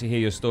here and actually hear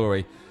your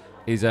story.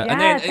 And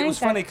then it was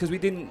funny because we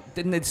didn't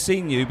had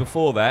seen you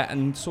before that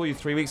and saw you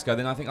 3 weeks ago.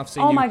 Then I think I've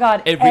seen you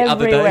every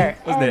other day,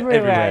 wasn't it?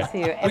 Everywhere. I see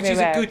you, Which is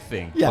a good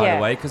thing, by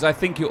the way, because I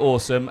think you're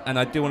awesome, and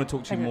I do want to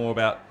talk to you more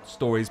about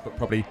stories, but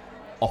probably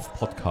off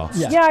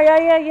podcast.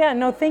 Yeah.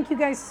 No, thank you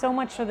guys so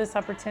much for this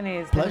opportunity.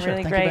 It's Pleasure. been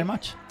really Thank great. you very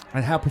much.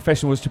 And how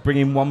professional was to bring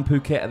in One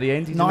Phuket at the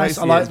end? Did Nice.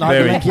 You I like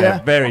very the link,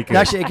 good. Very good.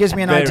 Actually, it gives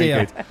me an very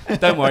idea. Good.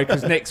 Don't worry,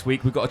 because next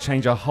week we've got to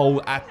change our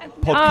whole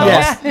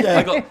podcast.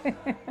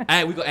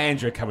 We've got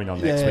Andrea coming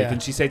on next week,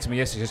 and she said to me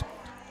yesterday, she goes,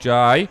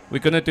 Jay, we're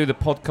going to do the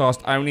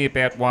podcast only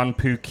about One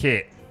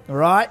Phuket.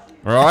 Right?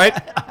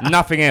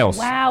 Nothing else.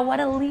 Wow,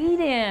 what a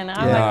lead-in.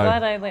 I'm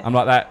glad I'm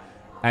like that.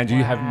 Andrew,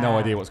 you have no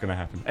idea what's going to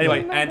happen.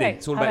 Anyway, Andy,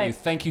 it's all about you.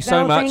 Thank you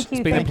so much.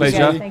 It's been a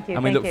pleasure. Thank you.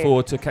 And we look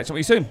forward to catching up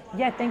with you soon.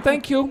 Yeah, thank you.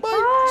 Thank you.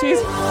 Bye.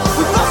 Cheers.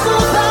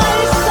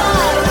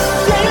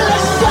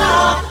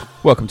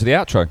 Welcome to the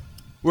outro.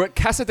 We're at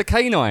Casa de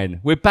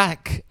Canine. We're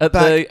back at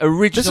the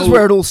original... This is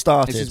where it all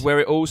started. This is where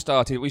it all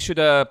started. We should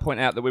point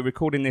out that we're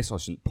recording this... I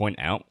shouldn't point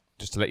out,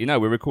 just to let you know.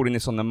 We're recording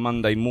this on the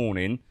Monday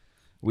morning.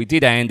 We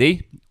did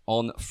Andy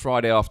on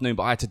Friday afternoon,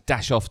 but I had to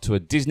dash off to a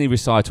Disney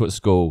recital at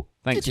school.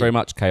 Thanks very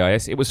much,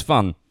 KIS. It was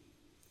fun.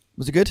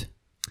 Was it good?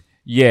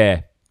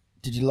 Yeah.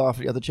 Did you laugh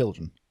at the other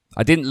children?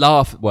 I didn't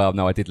laugh. Well,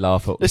 no, I did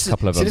laugh at a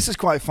couple of them. This is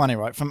quite funny,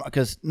 right?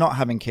 Because not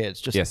having kids,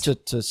 just to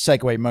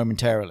segue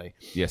momentarily.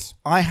 Yes.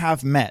 I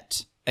have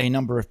met a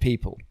number of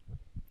people,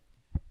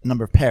 a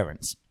number of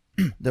parents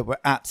that were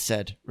at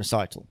said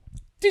recital.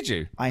 Did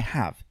you? I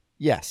have,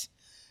 yes.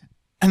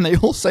 And they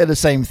all say the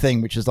same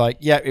thing, which is like,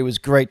 yeah, it was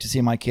great to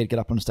see my kid get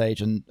up on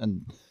stage and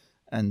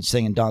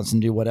sing and dance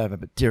and do whatever,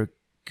 but dear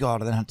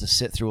God, I then had to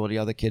sit through all the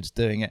other kids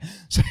doing it.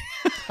 So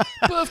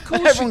but of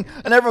course.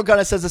 everyone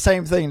kind of says the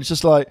same thing. It's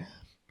just like,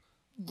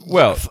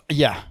 well,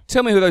 yeah.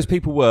 Tell me who those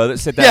people were that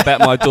said that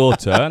about my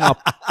daughter, and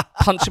I'll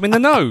punch them in the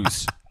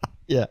nose.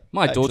 Yeah.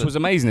 My daughter was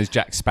amazing as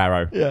Jack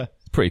Sparrow. Yeah.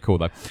 It's pretty cool,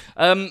 though.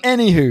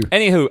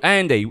 Anywho,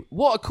 Andy,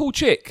 what a cool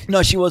chick.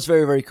 No, she was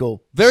very, very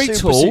cool. Very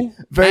tall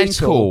and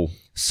cool.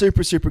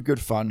 Super, super good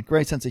fun.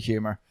 Great sense of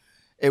humor.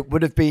 It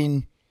would have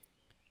been...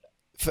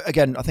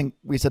 Again, I think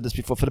we said this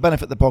before, for the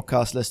benefit of the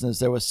podcast listeners,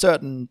 there were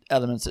certain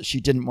elements that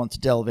she didn't want to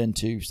delve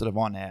into sort of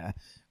on air,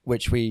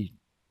 which we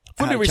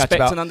fully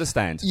respect and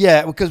understand.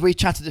 Yeah, because we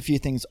chatted a few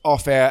things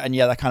off air, and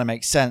that kind of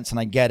makes sense,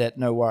 and I get it,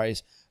 no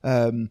worries.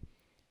 But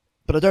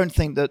I don't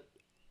think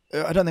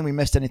we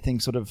missed anything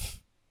sort of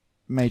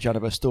major out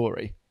of her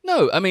story.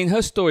 No, I mean,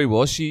 her story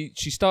was she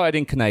started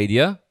in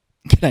Canada.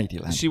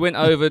 She went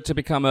over to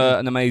become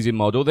an amazing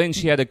model. Then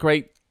she had a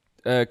great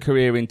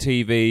career in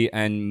TV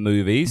and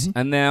movies,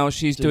 and now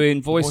she's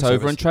doing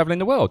voiceover and traveling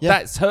the world. Yeah.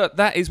 That's her.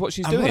 That is what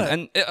she's doing,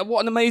 and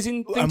what an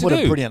amazing thing to do. And what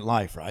a brilliant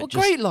life, right? What a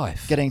great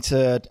life. Getting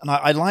to, and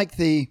I like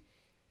the.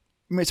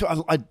 I mean,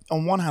 so I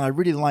on one hand, I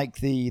really like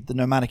the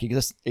nomadic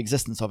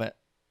existence of it.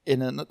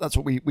 That's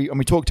what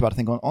we talked about, I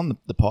think, on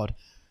the pod,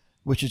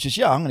 which is just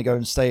I'm going to go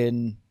and stay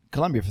in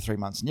Colombia for 3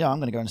 months, and I'm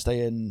going to go and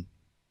stay in.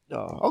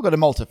 I'll go to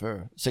Malta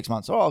for 6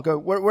 months, or I'll go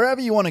wherever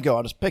you want to go.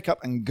 I'll just pick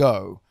up and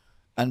go,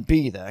 and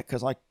be there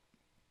because I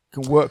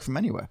can work from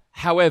anywhere.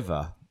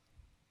 However,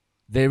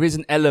 there is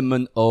an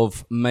element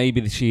of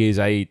maybe she is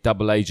a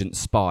double agent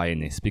spy in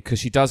this, because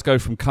she does go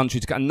from country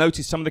to country. And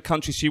notice some of the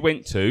countries she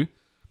went to.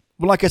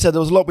 Well, like I said, there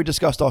was a lot we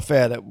discussed off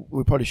air that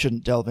we probably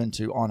shouldn't delve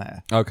into on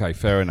air. Okay,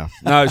 fair enough.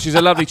 No, she's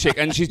a lovely chick,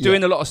 and she's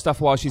doing a lot of stuff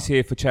while she's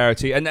here for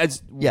charity. And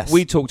as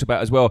we talked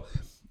about as well,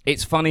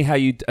 it's funny how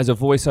you, as a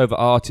voiceover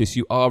artist,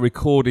 you are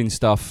recording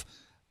stuff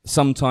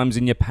sometimes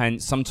in your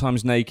pants,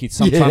 sometimes naked,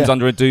 sometimes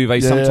under a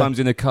duvet, sometimes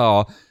in a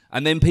car.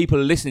 And then people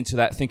are listening to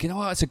that thinking,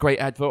 oh, that's a great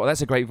advert, or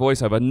that's a great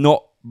voiceover,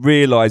 not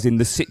realising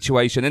the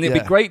situation. And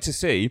it'd be great to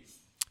see,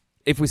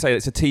 if we say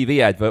it's a TV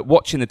advert,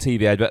 watching the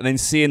TV advert and then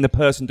seeing the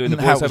person doing the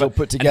voiceover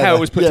and how it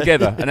was put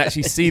together, and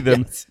actually see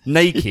them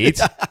naked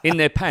in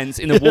their pants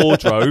in a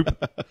wardrobe.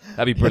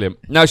 That'd be brilliant.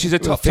 No, she's a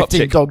top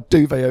chick. Dog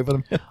duvet over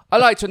them. I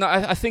like to know.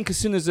 I think as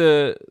soon as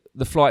the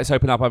flights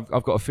open up,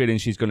 I've got a feeling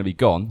she's going to be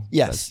gone.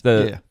 Yes. That's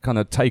the kind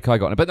of take I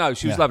got on it. But no,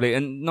 she was lovely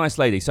and nice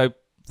lady. So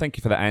thank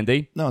you for that,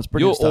 Andy. No, it's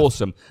brilliant. You're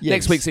awesome. Yes.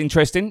 Next week's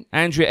interesting.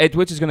 Andrea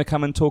Edwards is going to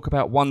come and talk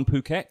about One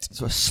Phuket.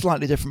 So a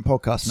slightly different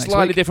podcast next week.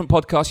 Slightly different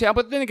podcast, yeah.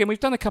 But then again, we've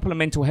done a couple of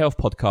mental health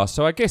podcasts,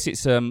 so I guess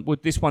it's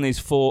this one is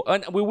for,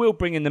 and we will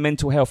bring in the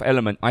mental health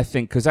element, I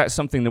think, because that's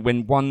something that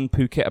when One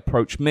Phuket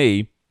approached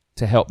me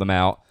to help them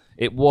out,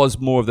 it was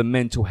more of the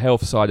mental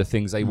health side of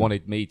things they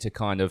wanted me to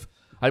kind of,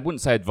 I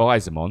wouldn't say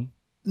advise them on.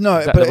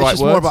 No, but it's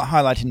just more about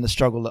highlighting the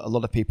struggle that a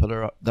lot of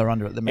people they're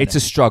under at the minute. It's a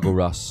struggle,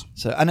 Russ.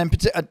 So, and then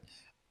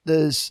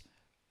there's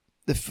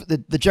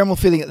the general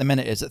feeling at the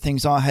minute is that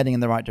things are heading in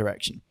the right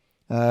direction.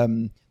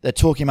 They're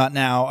talking about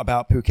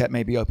Phuket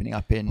maybe opening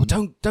up in.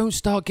 Well, don't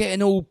start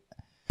getting all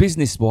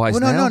business wise.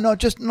 Well, no,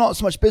 just not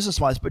so much business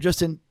wise, but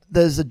just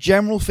there's a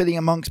general feeling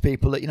amongst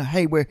people that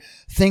hey,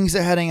 things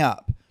are heading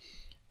up,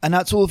 and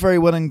that's all very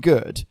well and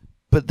good.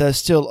 But there's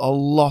still a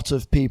lot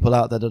of people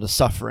out there that are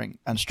suffering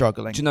and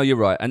struggling. Do you know, you're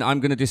right. And I'm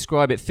going to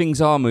describe it. Things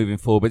are moving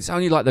forward, but it's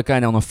only like they're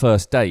going on a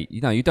first date.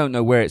 You don't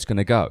know where it's going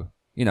to go.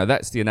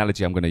 That's the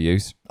analogy I'm going to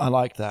use. I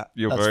like that.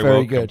 You're That's very very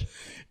welcome. good.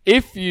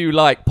 If you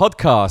like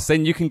podcasts,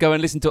 then you can go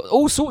and listen to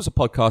all sorts of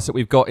podcasts that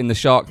we've got in the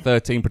Shark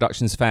 13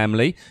 Productions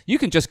family. You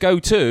can just go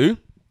to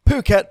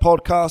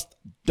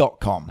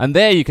PhuketPodcast.com. And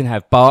there you can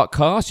have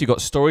Barkcast. You've got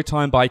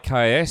Storytime by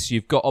KS.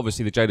 You've got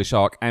obviously the Jada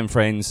Shark and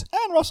Friends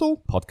and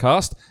Russell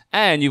podcast.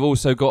 And you've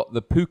also got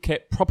the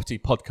Phuket Property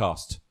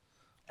Podcast.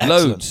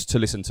 Excellent. Loads to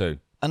listen to.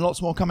 And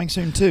lots more coming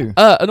soon too.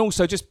 And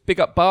also just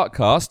big up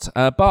Barkcast.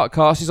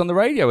 Barkcast is on the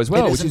radio as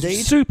well, which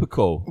is super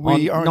cool.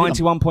 We on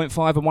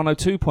 91.5 and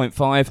 102.5.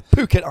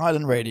 Phuket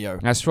Island Radio.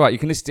 That's right. You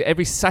can listen to it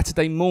every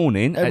Saturday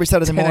morning Every at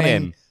Saturday 10 morning,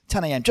 a.m.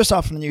 10 a.m. Just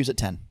after the news at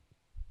 10.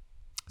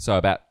 So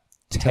about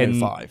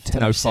 10:05,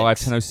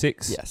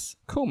 10:06. Yes.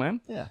 Cool, man.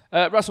 Yeah.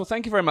 Russell,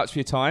 thank you very much for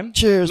your time.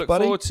 Cheers, Look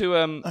buddy. Look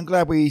forward to... I'm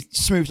glad we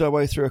smoothed our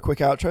way through a quick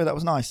outro. That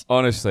was nice.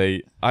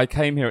 Honestly, I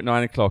came here at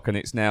 9 o'clock and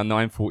it's now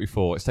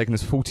 9:44. It's taken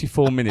us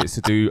 44 minutes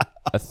to do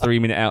a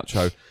 3-minute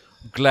outro.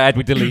 Glad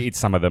we deleted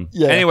some of them.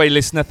 Yeah. Anyway,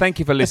 listener, thank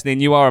you for listening.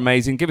 You are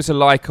amazing. Give us a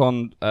like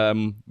on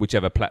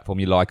whichever platform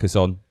you like us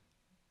on.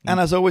 And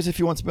as always, if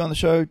you want to be on the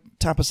show,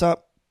 tap us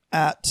up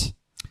at...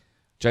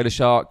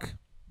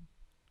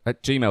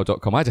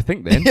 JadaShark@gmail.com. I had to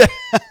think then.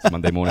 It's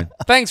Monday morning.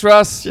 Thanks,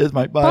 Russ. Cheers,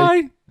 mate. Bye.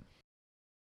 Bye.